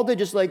like Paul did,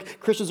 just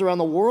like Christians around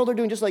the world are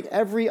doing, just like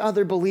every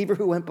other believer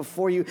who went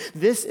before you.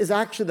 This is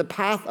actually the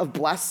path of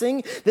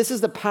blessing. This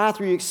is the path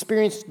where you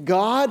experience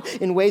God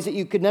in ways that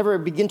you could never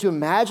begin to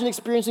imagine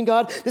experiencing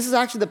God. This is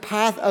actually the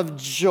path of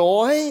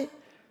joy.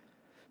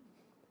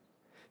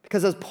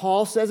 Because as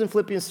Paul says in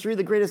Philippians 3,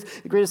 the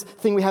greatest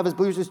thing we have as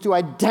believers is to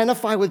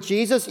identify with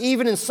Jesus.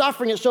 Even in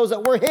suffering, it shows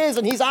that we're his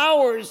and he's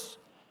ours.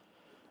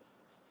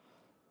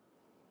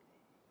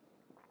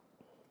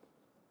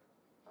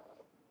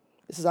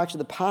 This is actually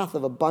the path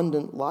of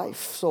abundant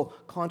life, so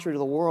contrary to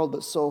the world,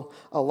 but so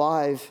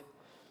alive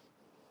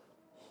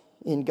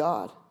in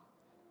God.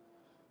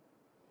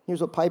 Here's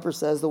what Piper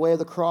says, the way of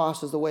the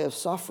cross is the way of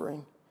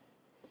suffering.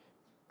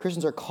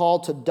 Christians are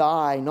called to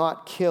die,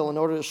 not kill, in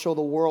order to show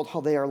the world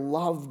how they are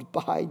loved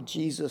by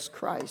Jesus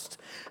Christ.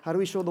 How do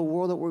we show the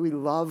world that we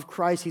love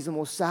Christ? He's the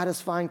most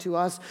satisfying to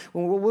us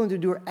when we're willing to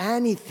do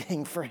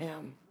anything for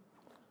him.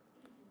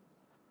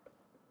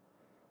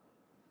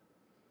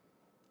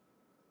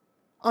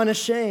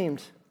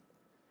 Unashamed.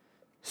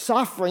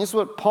 Suffering. This is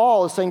what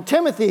Paul is saying.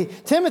 Timothy,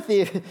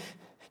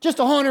 just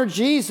honor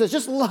Jesus.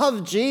 Just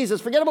love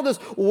Jesus. Forget about this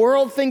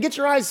world thing. Get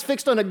your eyes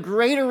fixed on a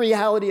greater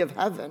reality of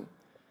heaven.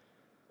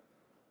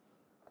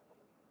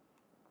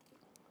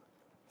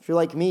 If you're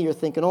like me, you're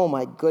thinking, oh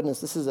my goodness,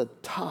 this is a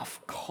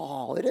tough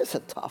call. It is a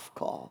tough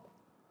call.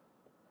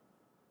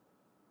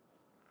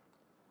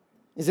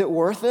 Is it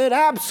worth it?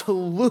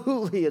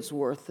 Absolutely, it's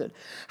worth it.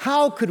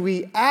 How could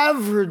we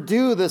ever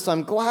do this?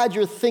 I'm glad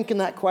you're thinking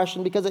that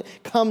question because it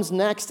comes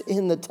next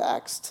in the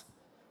text.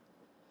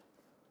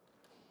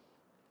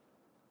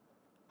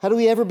 How do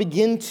we ever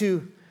begin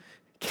to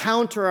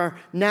counter our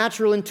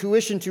natural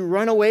intuition to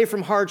run away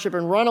from hardship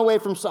and run away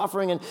from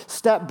suffering and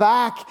step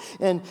back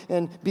and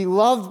be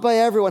loved by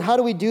everyone? How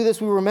do we do this?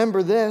 We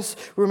remember this.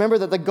 We remember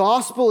that the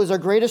gospel is our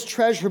greatest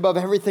treasure above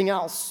everything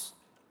else.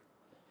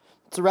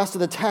 It's the rest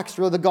of the text.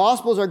 Really. The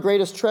gospel is our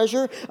greatest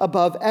treasure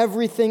above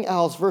everything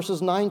else.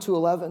 Verses 9 to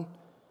 11.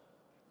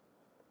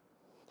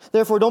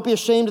 Therefore, don't be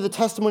ashamed of the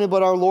testimony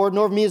about our Lord,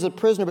 nor of me as a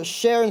prisoner, but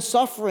share in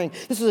suffering.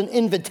 This is an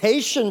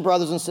invitation,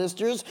 brothers and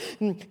sisters.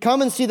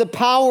 Come and see the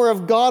power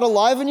of God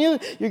alive in you.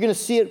 You're going to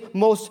see it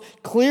most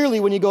clearly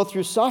when you go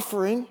through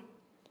suffering.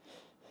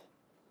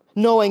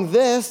 Knowing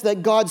this,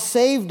 that God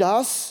saved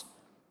us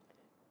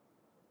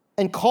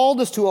and called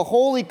us to a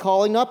holy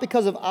calling, not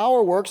because of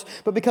our works,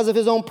 but because of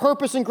his own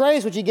purpose and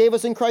grace, which he gave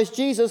us in Christ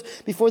Jesus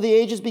before the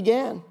ages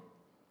began,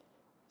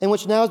 and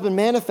which now has been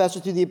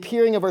manifested through the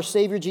appearing of our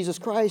Savior Jesus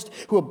Christ,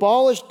 who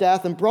abolished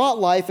death and brought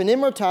life and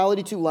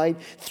immortality to light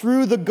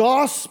through the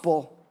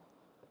gospel,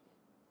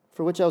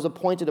 for which I was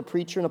appointed a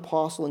preacher and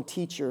apostle and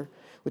teacher,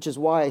 which is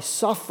why I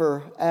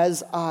suffer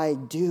as I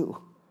do.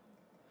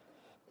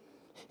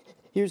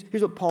 Here's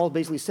what Paul is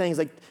basically saying. He's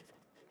like,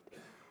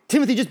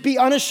 Timothy, just be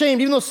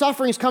unashamed. Even though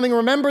suffering is coming,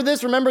 remember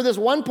this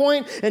one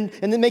point, and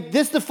then make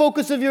this the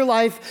focus of your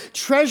life.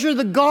 Treasure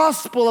the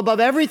gospel above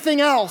everything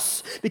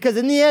else, because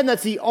in the end,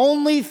 that's the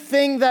only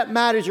thing that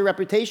matters. Your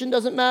reputation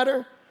doesn't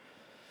matter.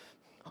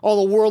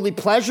 All the worldly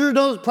pleasures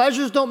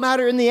don't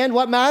matter. In the end,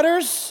 what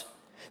matters?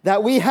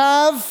 That we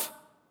have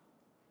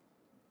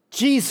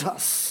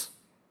Jesus.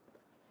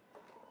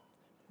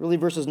 Really,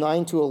 verses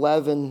 9 to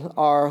 11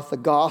 are the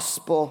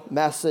gospel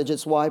message.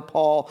 It's why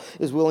Paul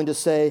is willing to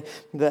say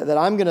that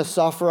I'm going to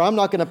suffer. I'm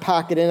not going to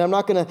pack it in. I'm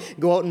not going to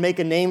go out and make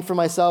a name for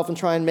myself and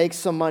try and make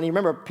some money.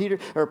 Remember,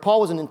 Paul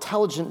was an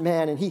intelligent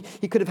man, and he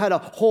could have had a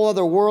whole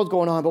other world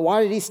going on. But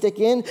why did he stick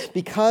in?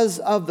 Because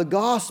of the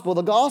gospel.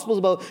 The gospel is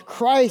about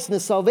Christ and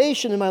his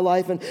salvation in my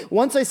life. And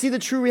once I see the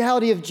true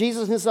reality of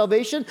Jesus and his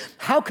salvation,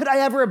 how could I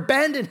ever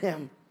abandon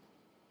him?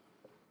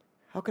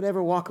 How could I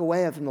ever walk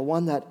away from the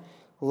one that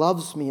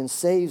loves me and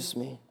saves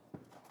me?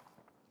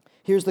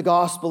 Here's the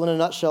gospel in a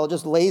nutshell. It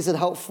just lays it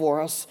out for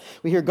us.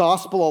 We hear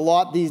gospel a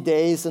lot these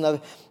days, and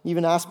I've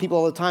even asked people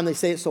all the time, they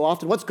say it so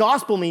often, what's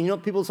gospel mean? You know,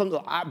 people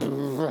sometimes,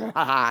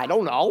 I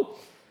don't know.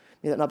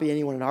 May that not be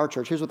anyone in our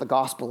church. Here's what the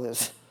gospel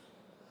is.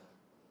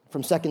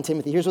 From 2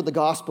 Timothy, here's what the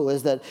gospel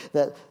is, that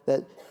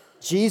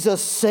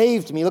Jesus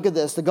saved me. Look at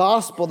this, the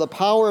gospel, the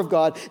power of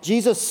God.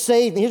 Jesus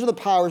saved me. Here's what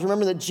the power is.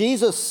 Remember that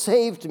Jesus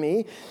saved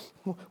me.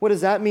 What does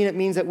that mean? It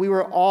means that we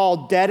were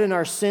all dead in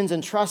our sins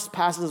and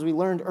trespasses, as we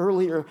learned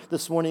earlier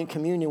this morning in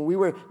communion. We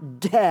were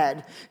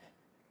dead,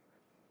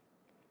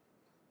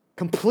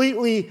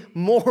 completely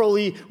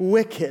morally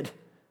wicked,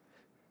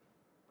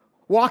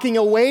 walking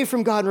away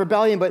from God in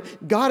rebellion,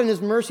 but God in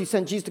his mercy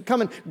sent Jesus to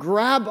come and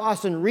grab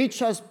us and reach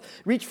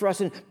for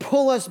us and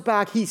pull us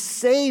back. He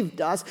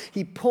saved us.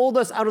 He pulled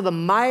us out of the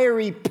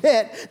miry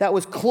pit that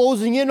was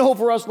closing in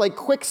over us like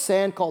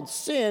quicksand called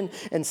sin,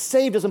 and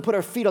saved us and put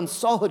our feet on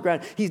solid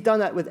ground. He's done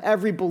that with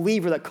every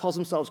believer that calls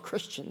themselves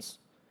Christians.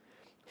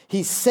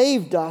 He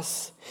saved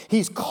us.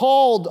 He's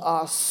called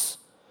us.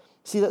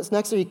 See, that's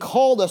next. He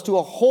called us to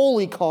a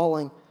holy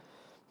calling.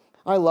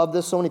 I love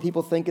this. So many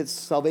people think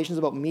salvation is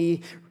about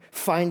me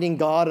finding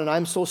God, and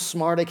I'm so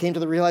smart, I came to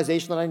the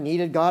realization that I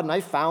needed God, and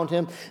I found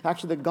him.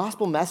 Actually, the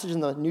gospel message in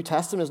the New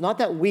Testament is not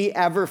that we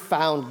ever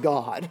found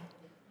God.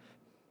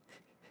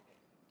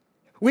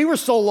 We were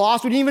so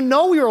lost, we didn't even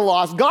know we were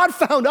lost. God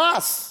found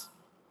us.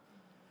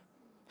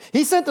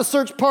 He sent the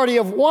search party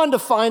of one to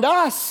find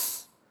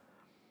us.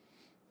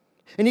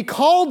 And he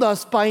called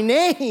us by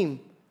name.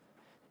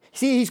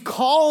 See, he's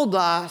called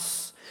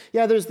us.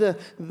 Yeah, there's the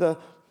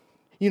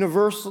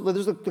universal,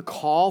 there's the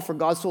call for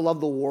God so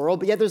loved the world,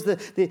 but yet there's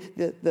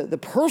the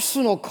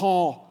personal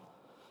call.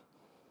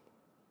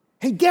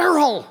 Hey,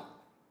 Daryl,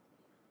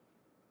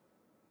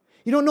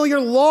 you don't know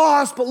you're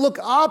lost, but look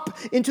up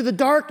into the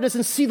darkness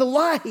and see the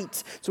light.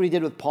 That's what he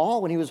did with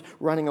Paul when he was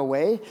running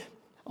away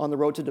on the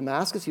road to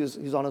Damascus. He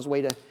was on his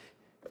way to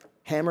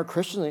hammer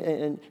Christians,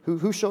 and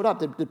who showed up?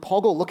 Did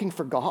Paul go looking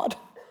for God?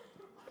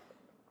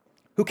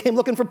 Who came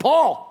looking for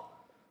Paul?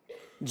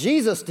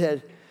 Jesus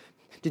did.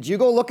 Did you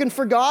go looking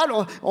for God?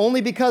 Or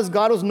only because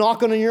God was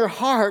knocking on your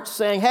heart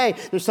saying, hey,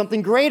 there's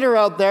something greater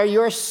out there.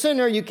 You're a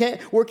sinner. You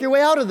can't work your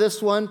way out of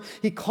this one.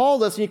 He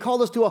called us, and he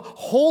called us to a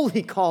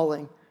holy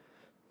calling.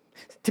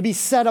 To be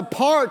set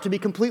apart, to be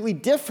completely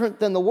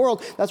different than the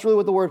world. That's really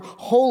what the word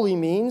holy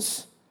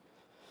means.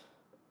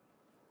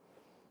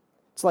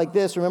 It's like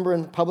this. Remember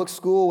in public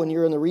school when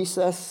you're in the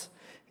recess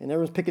and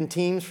everyone's picking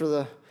teams for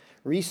the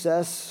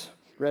recess?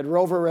 Red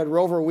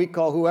Rover, we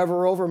call whoever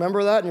Rover.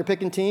 Remember that? And you're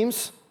picking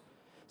teams?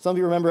 Some of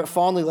you remember it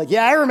fondly, like,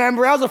 yeah, I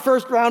remember. I was a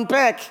first-round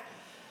pick.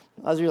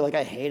 Others of you are like,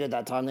 I hated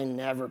that time. They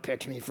never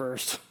picked me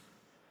first.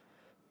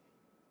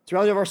 It's the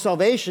reality of our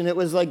salvation. It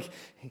was like,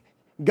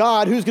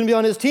 God, who's going to be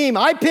on his team?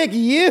 I pick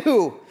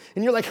you.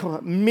 And you're like,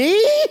 me?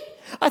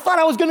 I thought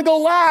I was going to go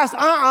last.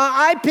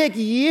 I pick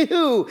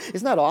you.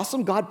 Isn't that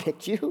awesome? God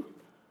picked you.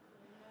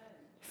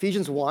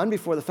 Ephesians 1,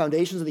 before the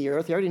foundations of the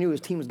earth, he already knew who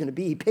his team was going to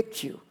be. He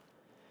picked you.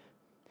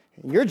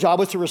 And your job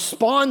was to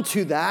respond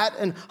to that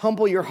and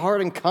humble your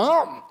heart and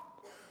come.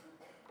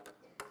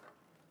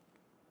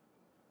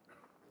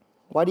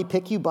 Why did he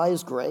pick you? By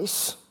his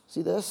grace.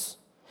 See this?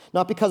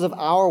 Not because of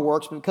our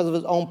works, but because of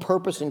his own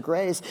purpose and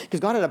grace.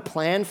 Because God had a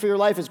plan for your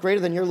life. It's greater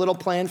than your little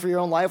plan for your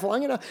own life. Well, I'm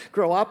going to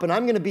grow up and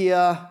I'm going to be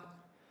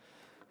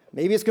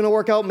maybe it's going to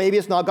work out, maybe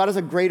it's not. God has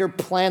a greater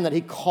plan that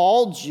he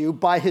called you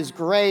by his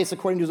grace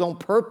according to his own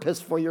purpose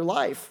for your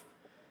life.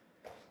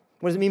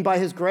 What does it mean by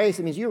his grace?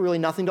 It means you have really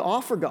nothing to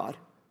offer God.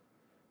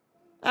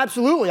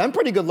 Absolutely. I'm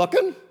pretty good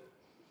looking.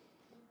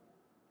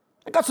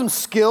 I got some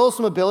skills,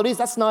 some abilities.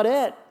 That's not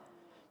it.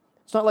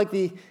 It's not like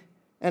the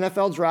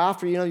NFL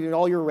draft where, you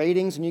all your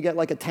ratings and you get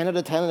like a 10 out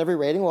of 10 in every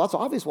rating. Well, that's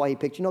obvious why he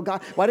picked you.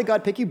 God, why did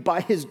God pick you?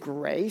 By his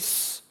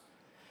grace.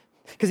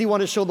 Because he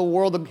wanted to show the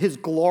world his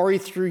glory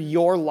through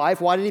your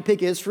life. Why did he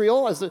pick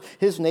Israel as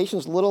his nation,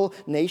 this little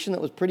nation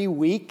that was pretty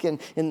weak?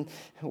 And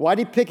why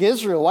did he pick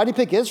Israel? Why did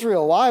he pick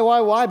Israel?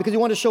 Why? Because he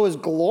wanted to show his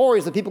glory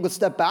so that people could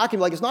step back and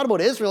be like, it's not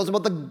about Israel, it's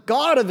about the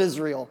God of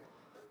Israel.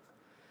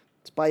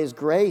 It's by his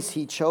grace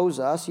he chose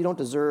us. You don't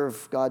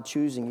deserve God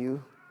choosing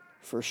you,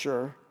 for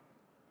sure.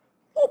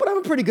 Oh, but I'm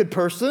a pretty good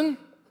person.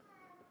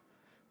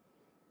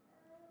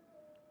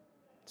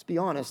 Let's be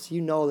honest.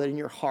 You know that in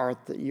your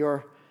heart that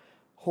your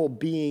whole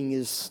being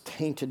is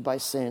tainted by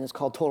sin. It's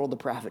called total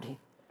depravity.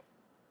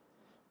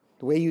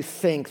 The way you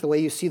think, the way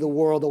you see the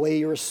world, the way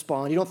you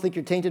respond. You don't think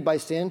you're tainted by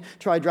sin?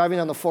 Try driving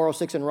down the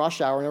 406 in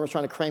rush hour and everyone's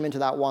trying to cram into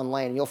that one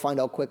lane, and you'll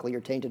find out quickly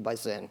you're tainted by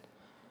sin.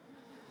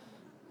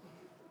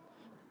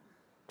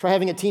 Try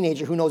having a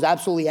teenager who knows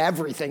absolutely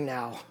everything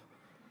now.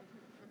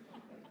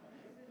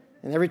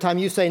 And every time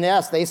you say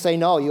yes, they say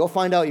no. You'll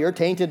find out you're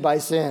tainted by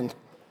sin.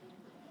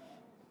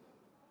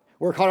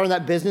 Work hard on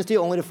that business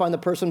deal only to find the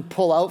person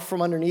pull it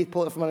from underneath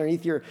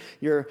you.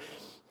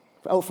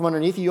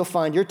 You'll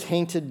find you're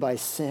tainted by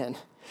sin.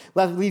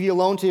 Leave you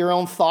alone to your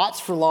own thoughts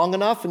for long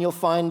enough, and you'll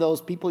find those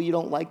people you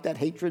don't like, that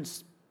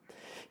hatred's,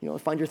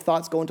 find your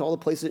thoughts go into all the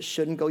places it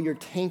shouldn't go. You're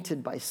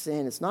tainted by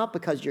sin. It's not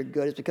because you're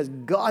good. It's because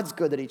God's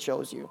good that he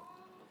chose you.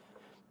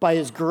 By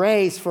his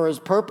grace, for his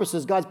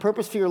purposes. God's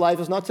purpose for your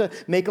life is not to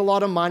make a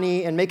lot of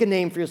money and make a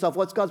name for yourself.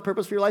 What's God's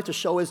purpose for your life? To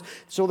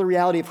show the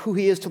reality of who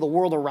he is to the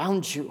world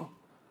around you.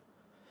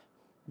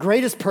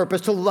 Greatest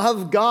purpose, to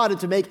love God and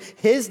to make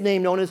his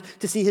name known, is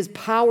to see his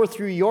power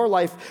through your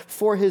life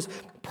for his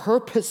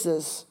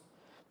purposes.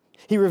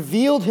 He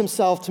revealed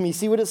himself to me.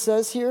 See what it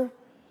says here?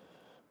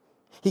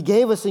 He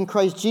gave us in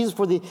Christ Jesus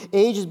for the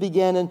ages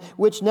began, and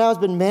which now has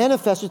been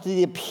manifested to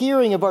the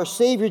appearing of our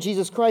Savior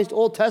Jesus Christ.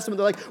 Old Testament,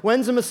 they're like,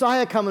 when's the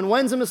Messiah coming?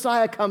 When's the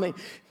Messiah coming?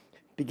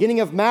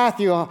 Beginning of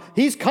Matthew,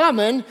 he's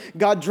coming.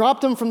 God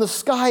dropped him from the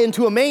sky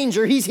into a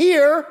manger. He's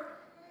here.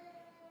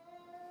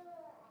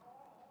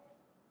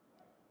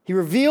 He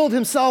revealed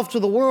himself to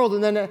the world,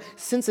 and then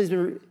since he's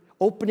been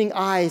opening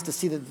eyes to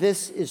see that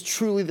this is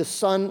truly the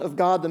Son of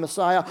God, the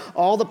Messiah.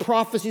 All the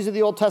prophecies of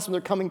the Old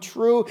Testament are coming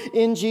true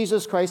in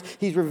Jesus Christ.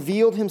 He's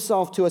revealed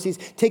himself to us. He's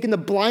taken the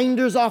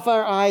blinders off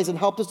our eyes and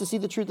helped us to see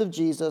the truth of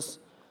Jesus.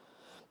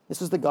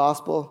 This is the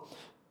gospel.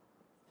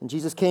 And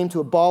Jesus came to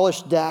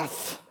abolish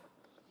death.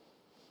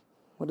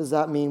 What does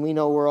that mean? We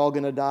know we're all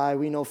going to die.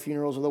 We know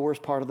funerals are the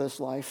worst part of this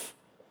life.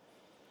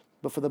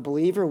 But for the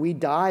believer, we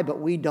die,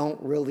 but we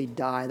don't really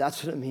die.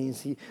 That's what it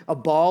means. He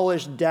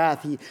abolished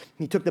death.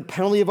 He took the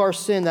penalty of our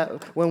sin,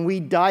 that when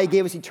we die, he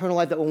gave us eternal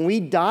life. That when we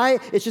die,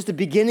 it's just the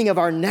beginning of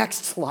our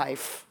next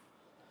life.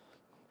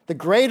 The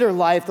greater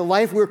life, the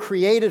life we're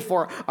created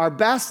for. Our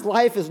best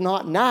life is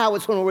not now.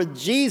 It's when we're with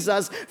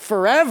Jesus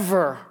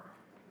forever.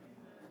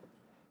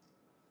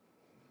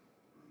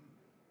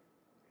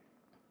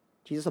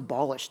 Jesus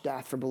abolished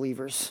death for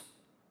believers.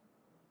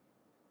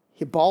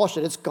 He abolished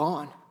it. It's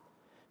gone.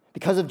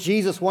 Because of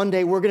Jesus, one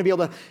day we're going to be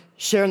able to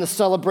share in the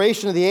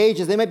celebration of the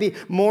ages. They might be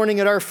mourning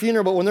at our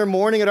funeral, but when they're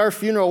mourning at our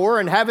funeral, we're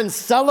in heaven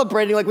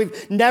celebrating like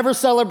we've never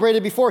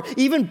celebrated before.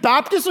 Even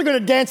Baptists are going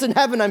to dance in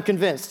heaven, I'm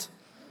convinced.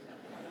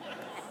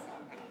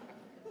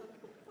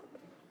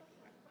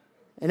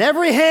 And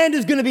every hand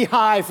is going to be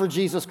high for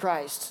Jesus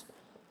Christ.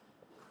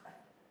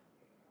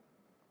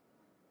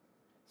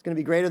 It's going to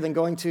be greater than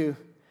going to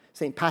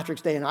St.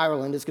 Patrick's Day in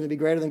Ireland is going to be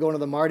greater than going to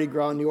the Mardi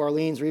Gras in New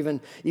Orleans or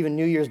even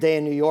New Year's Day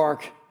in New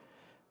York.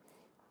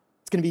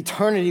 It's going to be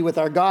eternity with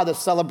our God, the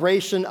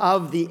celebration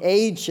of the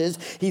ages.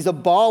 He's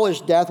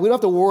abolished death. We don't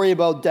have to worry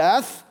about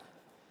death.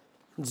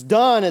 It's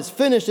done. It's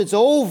finished. It's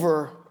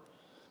over.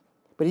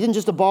 But he didn't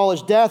just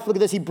abolish death. Look at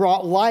this. He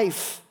brought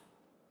life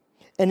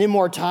and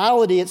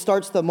immortality. It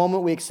starts the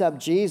moment we accept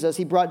Jesus.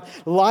 He brought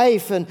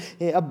life and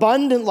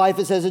abundant life,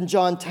 it says in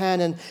John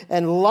 10,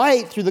 and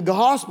light through the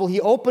gospel.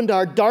 He opened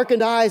our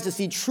darkened eyes to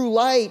see true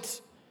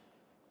light.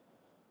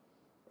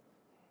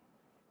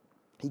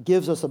 He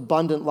gives us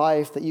abundant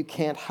life that you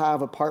can't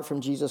have apart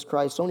from Jesus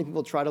Christ. So many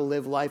people try to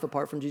live life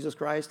apart from Jesus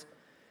Christ.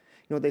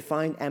 You know, they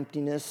find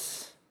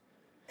emptiness,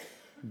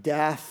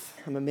 death.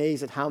 I'm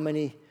amazed at how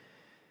many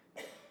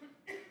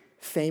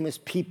famous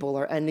people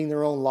are ending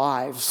their own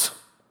lives.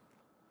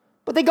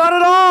 But they got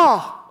it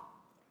all.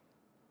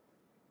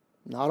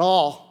 Not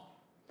all.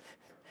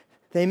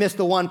 They missed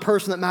the one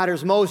person that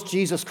matters most,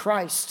 Jesus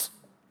Christ.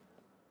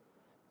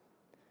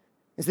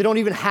 Is they don't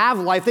even have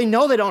life. They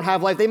know they don't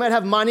have life. They might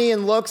have money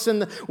and looks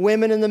and the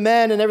women and the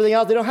men and everything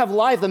else. They don't have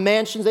life. The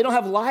mansions, they don't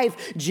have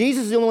life.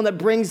 Jesus is the only one that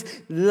brings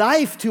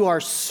life to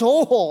our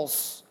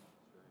souls.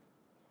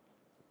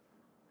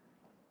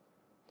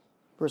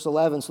 Verse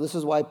 11, so this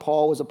is why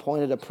Paul was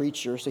appointed a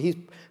preacher. So he's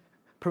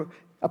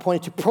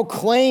appointed to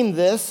proclaim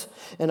this,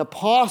 an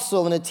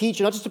apostle and a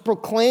teacher, not just to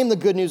proclaim the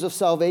good news of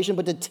salvation,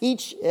 but to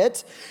teach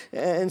it.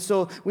 And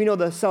so we know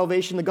the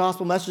salvation, the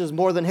gospel message is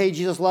more than, hey,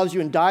 Jesus loves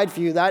you and died for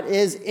you. That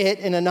is it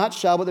in a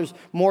nutshell, but there's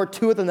more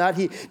to it than that.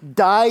 He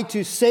died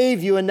to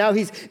save you, and now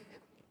he's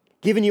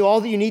given you all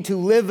that you need to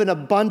live an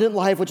abundant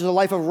life, which is a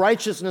life of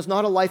righteousness,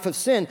 not a life of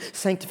sin,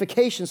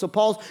 sanctification. So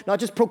Paul's not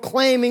just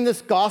proclaiming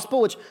this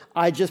gospel, which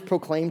I just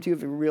proclaimed to you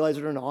if you realize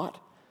it or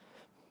not,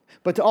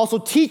 but to also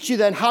teach you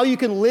then how you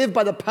can live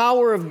by the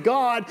power of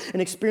God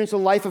and experience the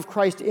life of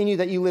Christ in you,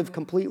 that you live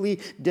completely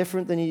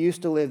different than you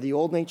used to live. The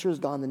old nature is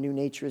gone, the new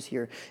nature is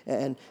here.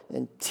 And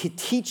to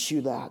teach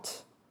you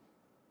that.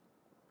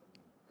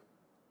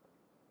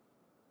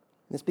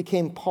 This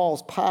became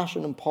Paul's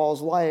passion and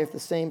Paul's life, the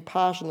same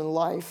passion and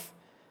life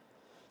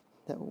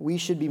that we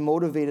should be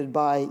motivated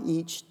by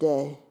each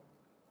day.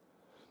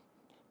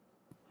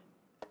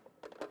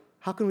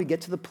 How can we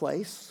get to the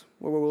place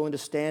where we're willing to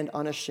stand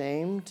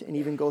unashamed and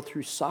even go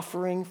through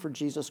suffering for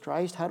Jesus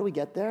Christ? How do we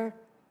get there?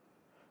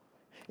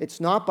 It's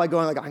not by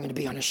going like, I'm going to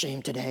be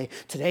unashamed today.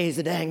 Today's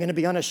the day I'm going to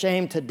be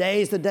unashamed.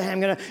 Today's the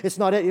day it's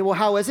not it. Well,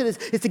 how is it?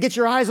 It's to get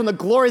your eyes on the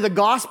glory of the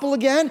gospel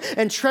again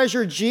and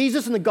treasure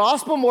Jesus and the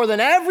gospel more than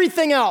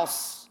everything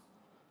else.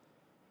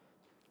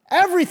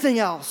 Everything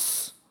else.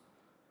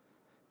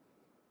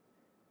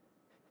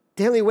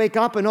 Daily wake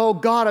up and, oh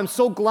God, I'm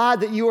so glad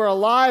that you are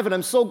alive, and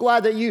I'm so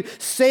glad that you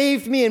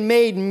saved me and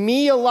made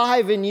me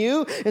alive in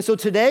you. And so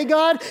today,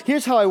 God,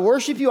 here's how I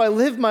worship you. I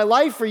live my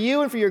life for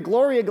you and for your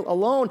glory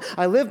alone.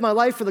 I live my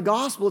life for the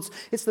gospel.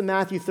 It's the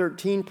Matthew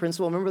 13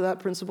 principle. Remember that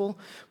principle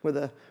where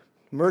the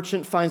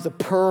merchant finds the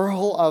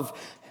pearl of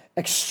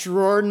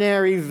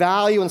extraordinary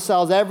value and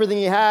sells everything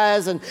he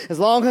has, and as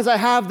long as I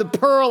have the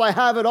pearl, I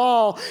have it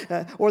all.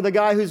 Or the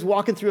guy who's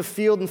walking through a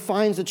field and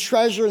finds a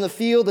treasure in the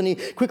field, and he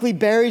quickly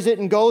buries it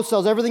and goes,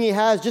 sells everything he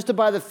has just to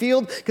buy the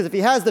field, because if he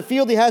has the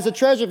field, he has the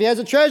treasure. If he has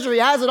the treasure, he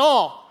has it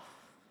all.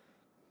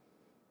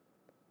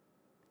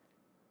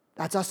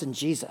 That's us in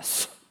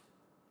Jesus.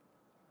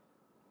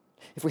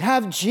 If we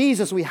have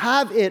Jesus, we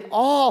have it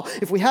all.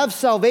 If we have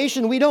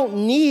salvation, we don't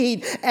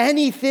need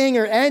anything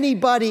or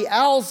anybody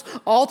else.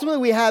 Ultimately,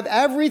 we have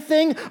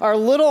everything our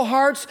little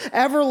hearts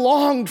ever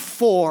longed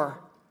for.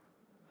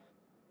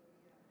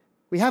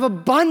 We have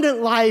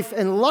abundant life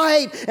and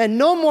light and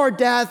no more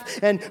death,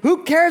 and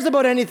who cares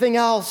about anything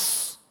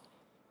else?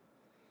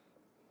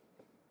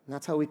 And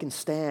that's how we can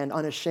stand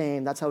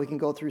unashamed. That's how we can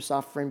go through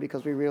suffering,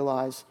 because we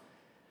realize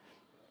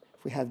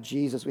if we have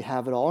Jesus, we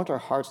have it all. Aren't our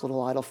hearts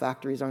little idol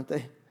factories, aren't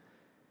they?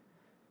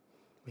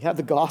 We have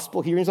the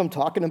gospel hearings. I'm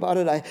talking about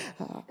it.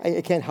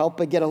 I can't help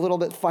but get a little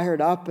bit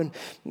fired up. And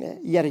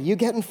yet, are you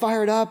getting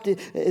fired up?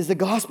 Is the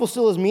gospel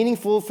still as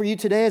meaningful for you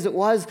today as it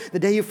was the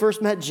day you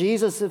first met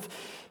Jesus?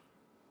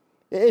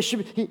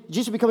 Jesus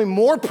is becoming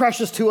more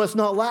precious to us,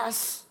 not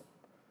less.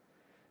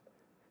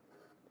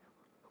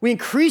 We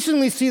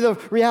increasingly see the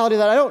reality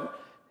that I don't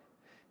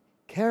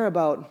care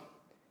about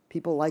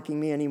people liking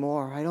me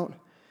anymore. I don't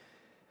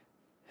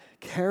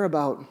care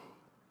about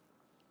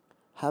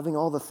having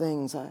all the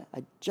things. I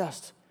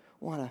just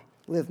want to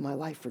live my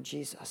life for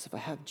Jesus. If I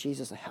have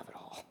Jesus, I have it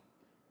all.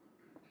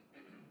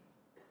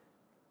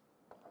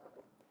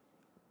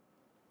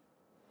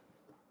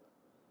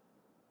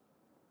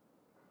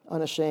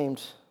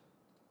 Unashamed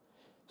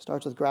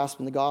starts with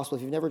grasping the gospel.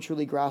 If you've never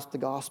truly grasped the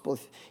gospel,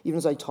 even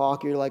as I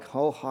talk, you're like,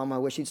 oh, I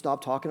wish he'd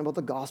stop talking about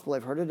the gospel.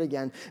 I've heard it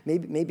again.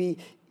 Maybe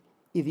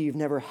either you've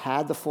never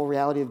had the full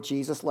reality of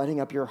Jesus lighting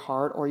up your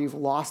heart, or you've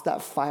lost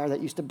that fire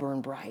that used to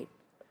burn bright.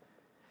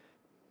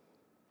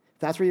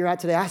 That's where you're at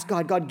today. Ask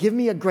God, God, give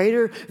me a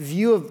greater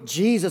view of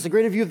Jesus, a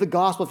greater view of the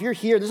gospel. If you're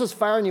here, this is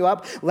firing you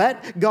up.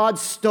 Let God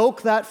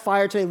stoke that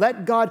fire today.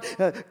 Let God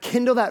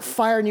kindle that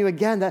fire in you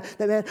again. That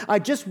man, I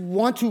just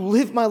want to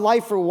live my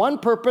life for one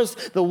purpose,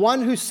 the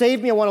one who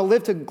saved me. I want to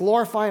live to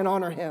glorify and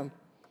honor him.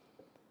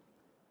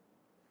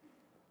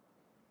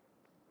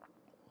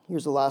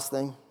 Here's the last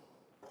thing.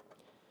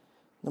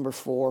 Number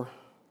 4.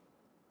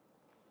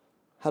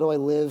 How do I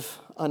live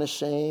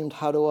unashamed?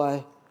 How do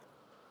I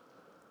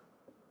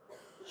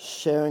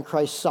share in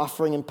Christ's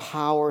suffering and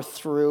power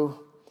through?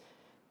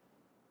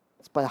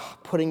 It's by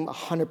putting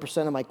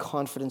 100% of my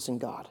confidence in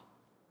God.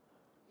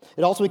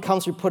 It ultimately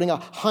comes through putting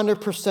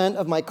 100%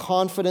 of my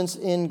confidence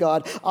in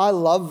God. I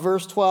love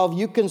verse 12.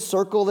 You can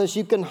circle this.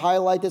 You can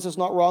highlight this. It's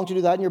not wrong to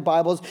do that in your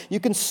Bibles. You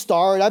can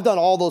star it. I've done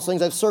all those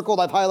things. I've circled,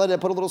 I've highlighted, I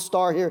put a little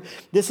star here.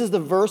 This is the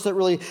verse that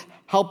really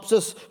helps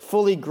us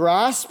fully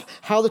grasp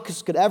how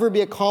this could ever be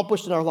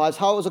accomplished in our lives,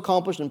 how it was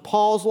accomplished in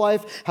Paul's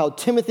life, how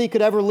Timothy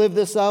could ever live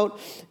this out,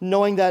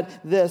 knowing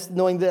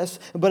this.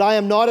 But I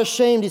am not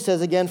ashamed, he says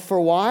again. For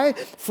why?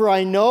 For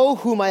I know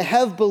whom I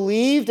have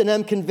believed and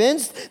am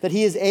convinced that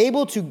he is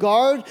able to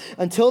guard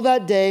until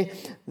that day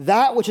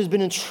that which has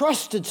been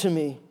entrusted to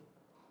me.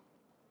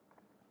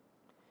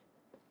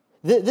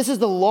 This is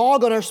the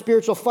log on our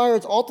spiritual fire.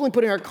 It's ultimately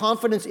putting our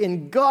confidence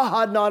in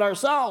God, not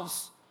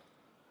ourselves.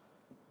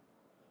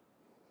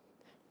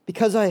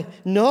 Because I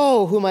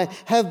know whom I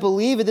have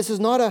believed. This is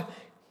not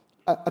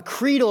a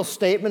creedal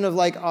statement of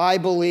like, I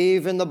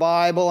believe in the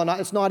Bible, and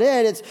it's not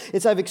it.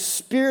 It's I've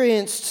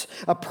experienced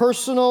a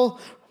personal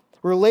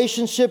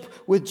relationship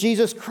with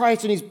Jesus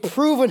Christ, and he's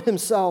proven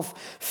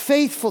himself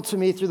faithful to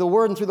me through the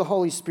Word and through the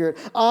Holy Spirit.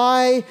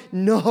 I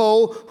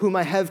know whom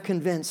I have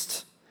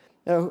convinced.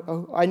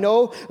 I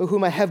know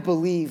whom I have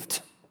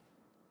believed.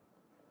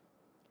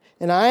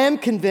 And I am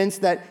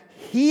convinced that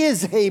he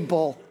is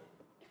able.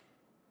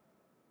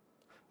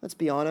 Let's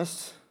be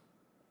honest.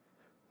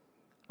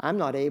 I'm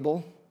not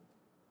able.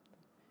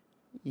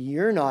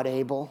 You're not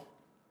able.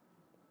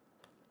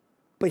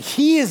 But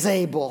he is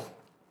able.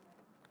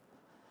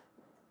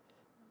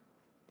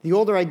 The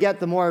older I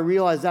get, the more I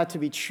realize that to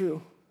be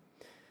true.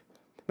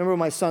 Remember when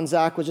my son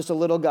Zach was just a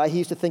little guy, he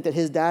used to think that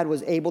his dad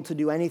was able to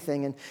do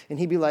anything. And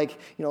he'd be like,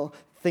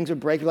 things would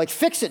break. He'd be like,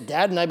 fix it,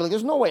 Dad. And I'd be like,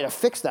 there's no way to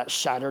fix that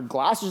shattered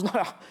glass. There's not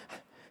a...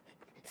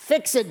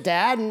 Fix it,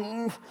 Dad.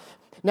 And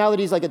now that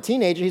he's like a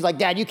teenager, he's like,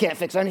 Dad, you can't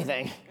fix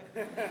anything.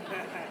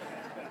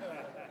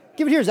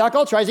 Give it here, Zach,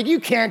 I'll try. He's like, you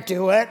can't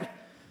do it.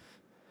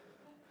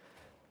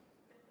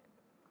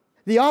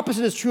 The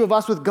opposite is true of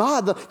us with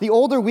God. The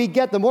older we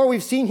get, the more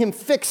we've seen him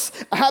fix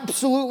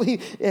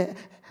absolutely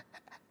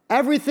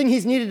everything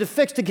he's needed to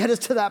fix to get us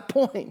to that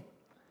point.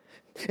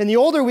 And the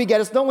older we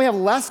get, don't we have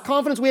less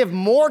confidence? We have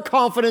more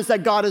confidence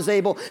that God is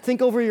able.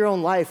 Think over your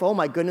own life. Oh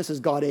my goodness,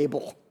 is God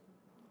able?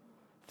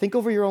 Think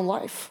over your own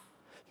life.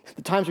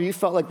 The times where you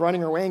felt like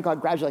running away and God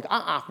grabs you like,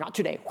 not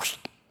today. Whoosh.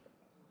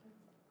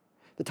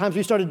 The times where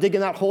you started digging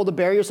that hole to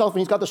bury yourself and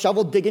he's got the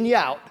shovel digging you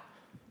out.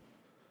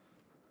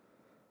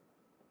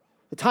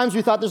 The times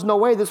you thought there's no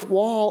way, this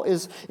wall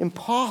is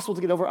impossible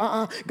to get over.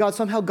 God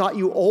somehow got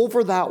you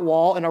over that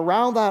wall and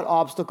around that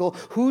obstacle.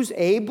 Who's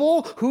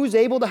able? Who's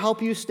able to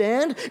help you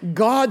stand?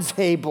 God's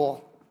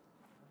able.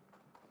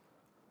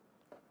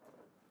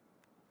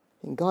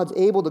 And God's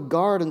able to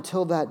guard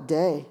until that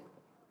day.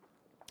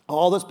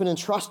 All that's been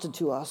entrusted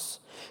to us.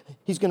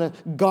 He's going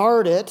to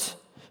guard it,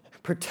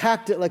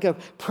 protect it like a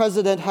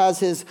president has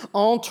his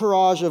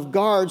entourage of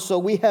guards. So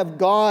we have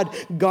God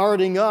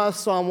guarding us.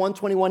 Psalm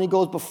 121, he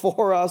goes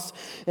before us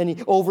and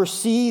he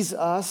oversees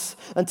us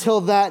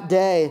until that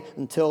day.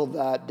 Until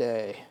that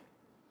day.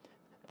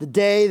 The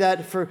day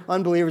that for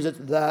unbelievers, it's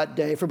that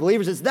day. For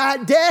believers, it's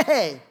that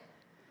day.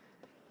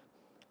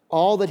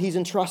 All that he's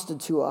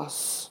entrusted to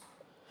us.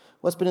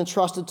 What's been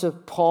entrusted to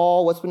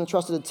Paul, what's been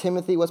entrusted to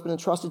Timothy, what's been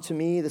entrusted to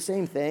me, the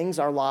same things,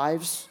 our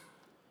lives.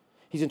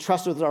 He's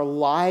entrusted with our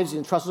lives. He's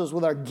entrusted us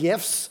with our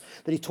gifts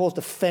that he told us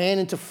to fan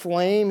into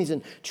flame. He's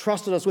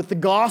entrusted us with the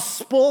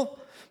gospel,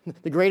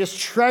 the greatest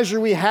treasure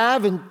we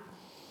have, and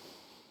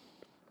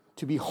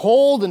to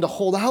behold and to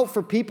hold out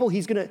for people.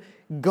 He's going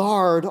to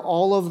guard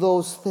all of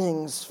those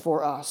things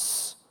for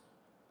us.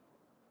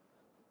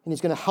 And he's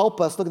going to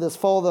help us, look at this,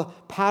 follow the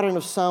pattern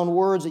of sound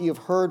words that you've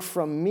heard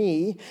from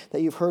me,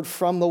 that you've heard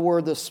from the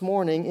word this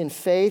morning, in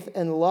faith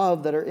and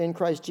love that are in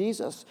Christ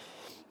Jesus.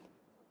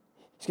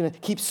 He's going to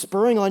keep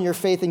spurring on your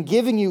faith and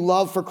giving you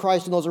love for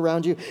Christ and those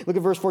around you. Look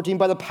at verse 14.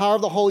 By the power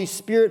of the Holy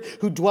Spirit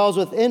who dwells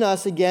within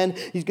us, again,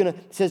 he's going to,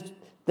 says,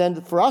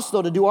 then for us,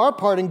 though, to do our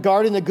part in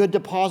guarding the good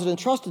deposit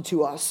entrusted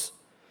to us.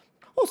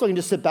 Also, you can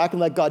just sit back and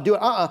let God do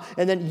it.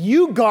 And then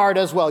you guard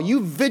as well.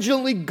 You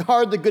vigilantly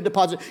guard the good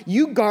deposit.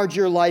 You guard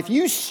your life.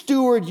 You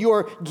steward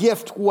your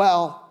gift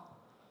well.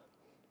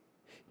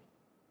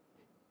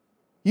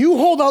 You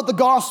hold out the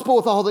gospel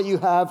with all that you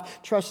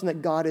have, trusting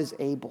that God is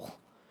able.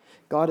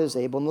 God is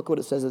able. And look what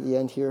it says at the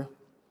end here.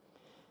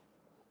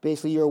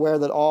 Basically, you're aware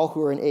that all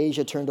who are in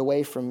Asia turned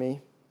away from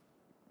me.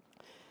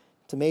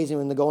 It's amazing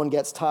when the going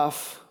gets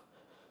tough,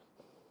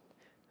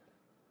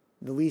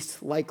 the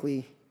least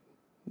likely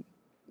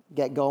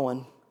get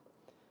going.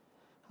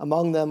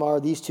 Among them are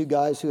these two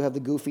guys who have the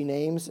goofy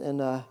names,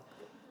 and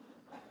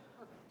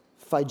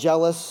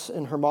Phygellus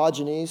and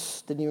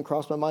Hermogenes. Didn't even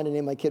cross my mind to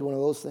name my kid one of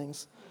those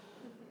things.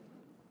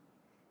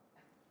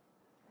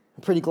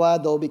 I'm pretty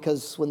glad, though,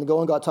 because when the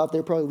going got tough, they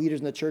were probably leaders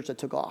in the church that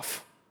took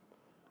off.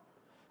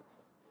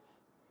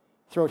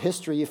 Throughout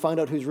history, you find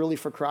out who's really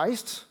for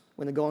Christ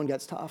when the going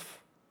gets tough.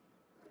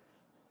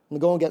 When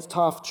the going gets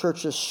tough,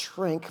 churches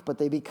shrink, but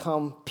they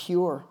become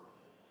pure.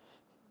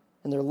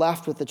 And they're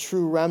left with the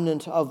true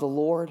remnant of the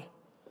Lord.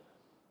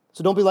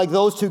 So don't be like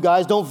those two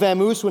guys. Don't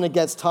vamoose when it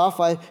gets tough.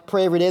 I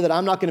pray every day that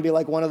I'm not going to be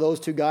like one of those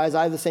two guys.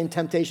 I have the same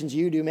temptations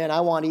you do, man.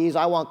 I want ease.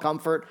 I want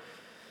comfort.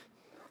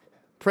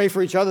 Pray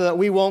for each other that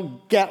we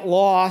won't get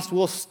lost.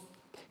 We'll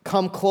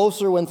come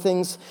closer when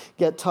things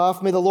get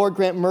tough. May the Lord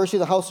grant mercy to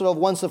the household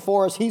of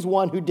Onesiphorus. He's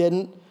one who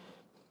didn't.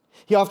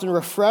 He often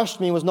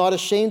refreshed me, was not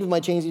ashamed of my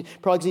chains,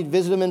 probably because he'd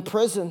visit him in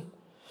prison.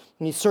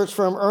 And he searched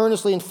for him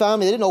earnestly and found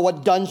me. They didn't know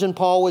what dungeon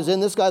Paul was in.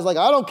 This guy's like,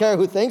 I don't care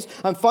who thinks.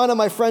 I'm finding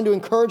my friend to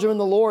encourage him in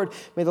the Lord.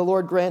 May the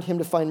Lord grant him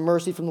to find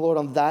mercy from the Lord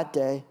on that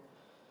day.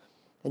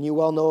 And you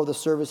well know of the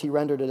service he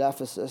rendered at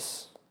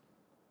Ephesus.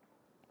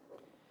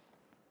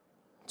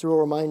 It's a real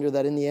reminder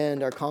that in the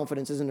end, our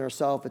confidence isn't in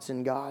ourselves, it's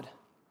in God.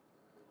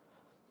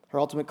 Our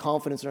ultimate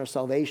confidence in our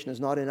salvation is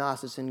not in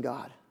us, it's in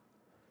God.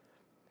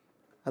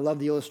 I love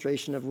the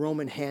illustration of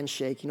Roman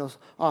handshake.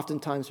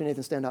 Oftentimes,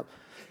 Nathan, stand up.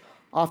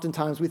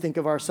 Oftentimes we think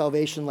of our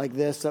salvation like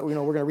this, that we're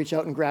going to reach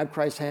out and grab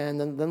Christ's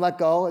hand, and then let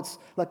go. It's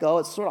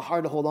sort of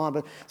hard to hold on,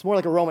 but it's more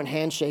like a Roman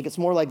handshake. It's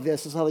more like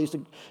this. This is how they used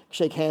to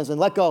shake hands. And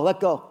let go. No,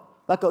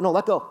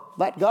 let go.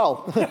 Let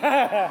go.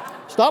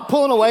 Stop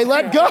pulling away.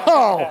 Let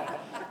go.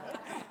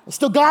 I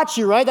still got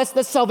you, right?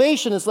 That's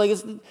salvation.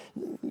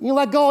 You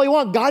let go all you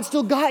want. God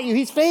still got you.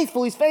 He's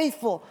faithful.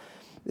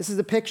 This is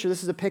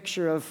a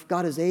picture of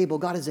God is able.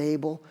 God is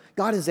able.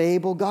 God is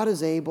able. God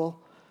is able.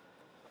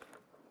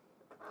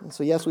 And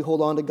so, yes, we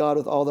hold on to God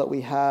with all that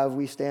we have.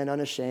 We stand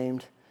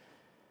unashamed.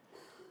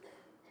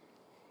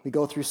 We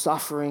go through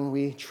suffering.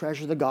 We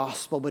treasure the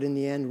gospel. But in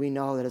the end, we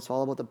know that it's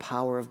all about the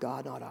power of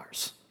God, not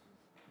ours.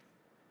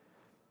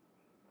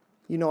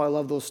 I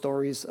love those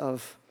stories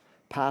of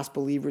past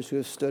believers who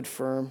have stood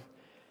firm.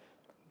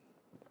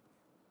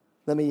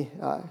 Let me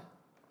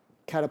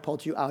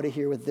catapult you out of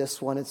here with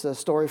this one. It's a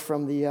story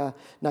from the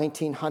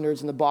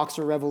 1900s and the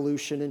Boxer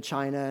Revolution in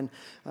China,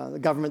 and the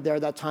government there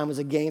at that time was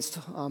against.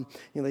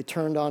 They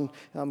turned on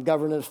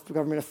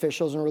government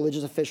officials and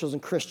religious officials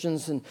and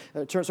Christians, and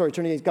turned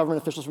against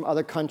government officials from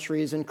other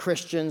countries and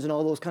Christians and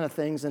all those kind of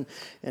things. And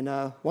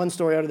one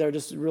story out of there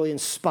just really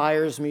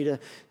inspires me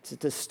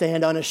to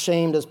stand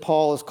unashamed as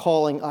Paul is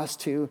calling us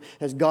to,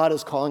 as God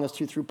is calling us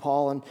to through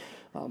Paul.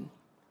 And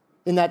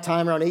in that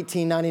time, around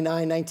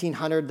 1899,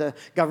 1900, the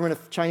government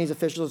of Chinese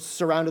officials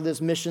surrounded this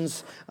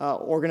missions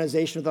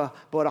organization with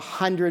about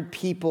 100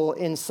 people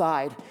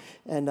inside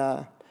and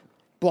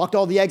blocked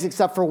all the exits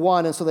except for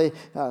one. And so they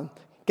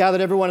gathered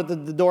everyone at the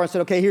door and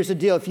said, okay, here's the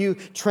deal. If you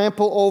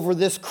trample over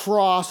this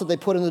cross that they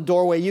put in the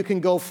doorway, you can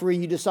go free.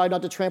 You decide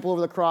not to trample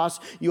over the cross,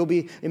 you'll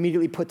be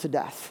immediately put to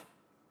death.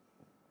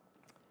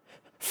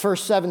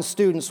 First 7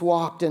 students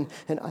walked and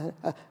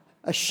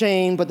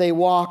ashamed, but they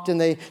walked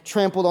and they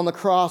trampled on the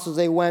cross as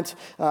they went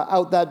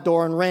out that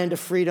door and ran to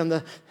freedom.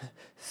 The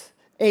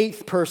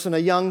 8th person, a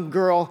young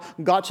girl,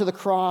 got to the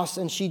cross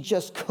and she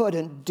just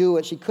couldn't do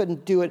it.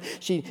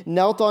 She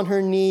knelt on her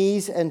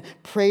knees and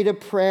prayed a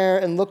prayer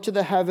and looked to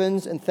the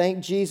heavens and thanked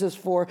Jesus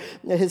for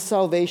his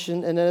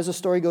salvation. And then as the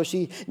story goes,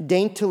 she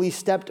daintily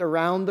stepped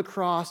around the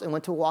cross and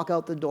went to walk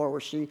out the door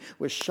where she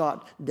was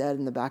shot dead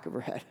in the back of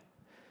her head.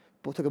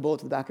 Took a bullet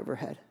to the back of her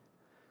head.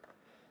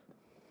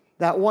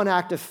 That one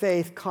act of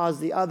faith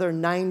caused the other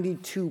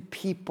 92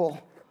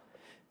 people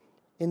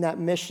in that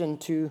mission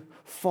to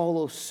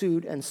follow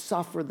suit and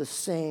suffer the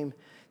same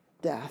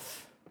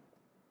death.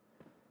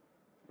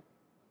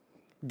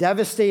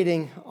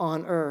 Devastating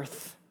on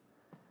earth,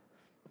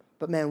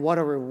 but man, what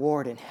a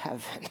reward in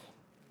heaven.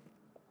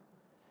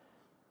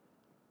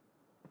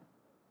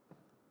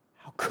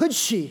 How could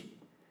she?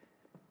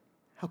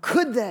 How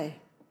could they?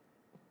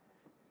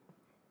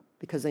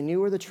 Because they knew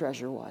where the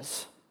treasure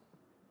was.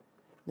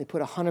 They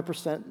put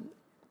 100%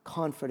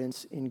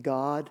 confidence in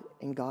God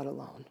and God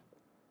alone.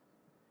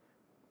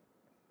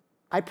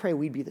 I pray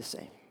we'd be the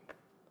same.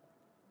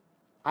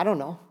 I don't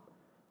know.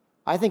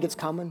 I think it's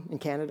coming in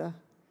Canada.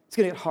 It's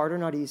going to get harder,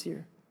 not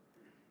easier.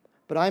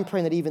 But I'm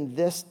praying that even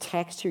this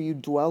text here, you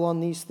dwell on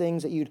these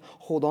things, that you'd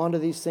hold on to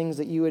these things,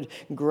 that you would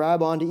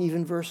grab onto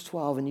even verse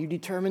 12, and you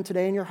determine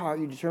today in your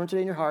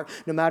heart,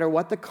 no matter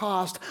what the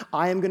cost,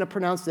 I am going to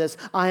pronounce this,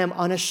 I am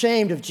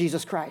unashamed of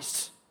Jesus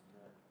Christ.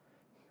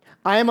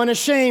 I am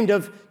unashamed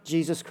of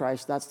Jesus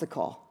Christ. That's the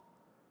call.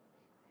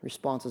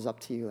 Response is up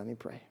to you. Let me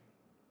pray.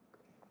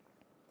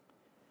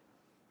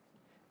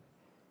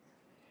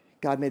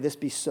 God, may this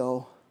be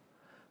so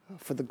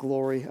for the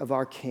glory of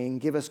our King.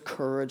 Give us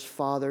courage,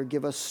 Father.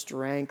 Give us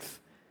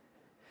strength.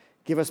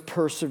 Give us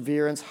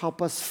perseverance.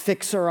 Help us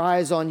fix our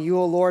eyes on you,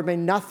 O Lord. May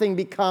nothing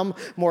become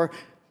more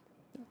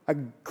a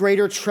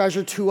greater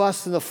treasure to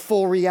us than the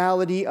full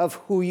reality of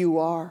who you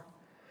are.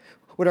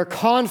 Would our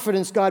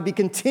confidence, God, be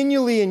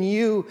continually in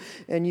you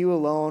and you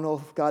alone.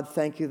 Oh, God,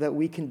 thank you that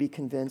we can be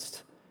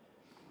convinced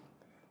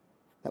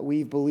that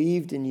we've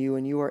believed in you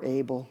and you are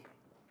able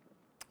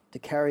to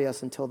carry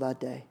us until that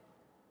day.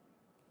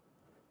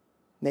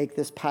 Make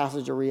this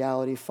passage a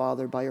reality,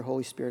 Father, by your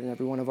Holy Spirit in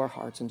every one of our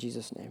hearts. In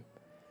Jesus' name,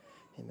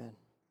 amen.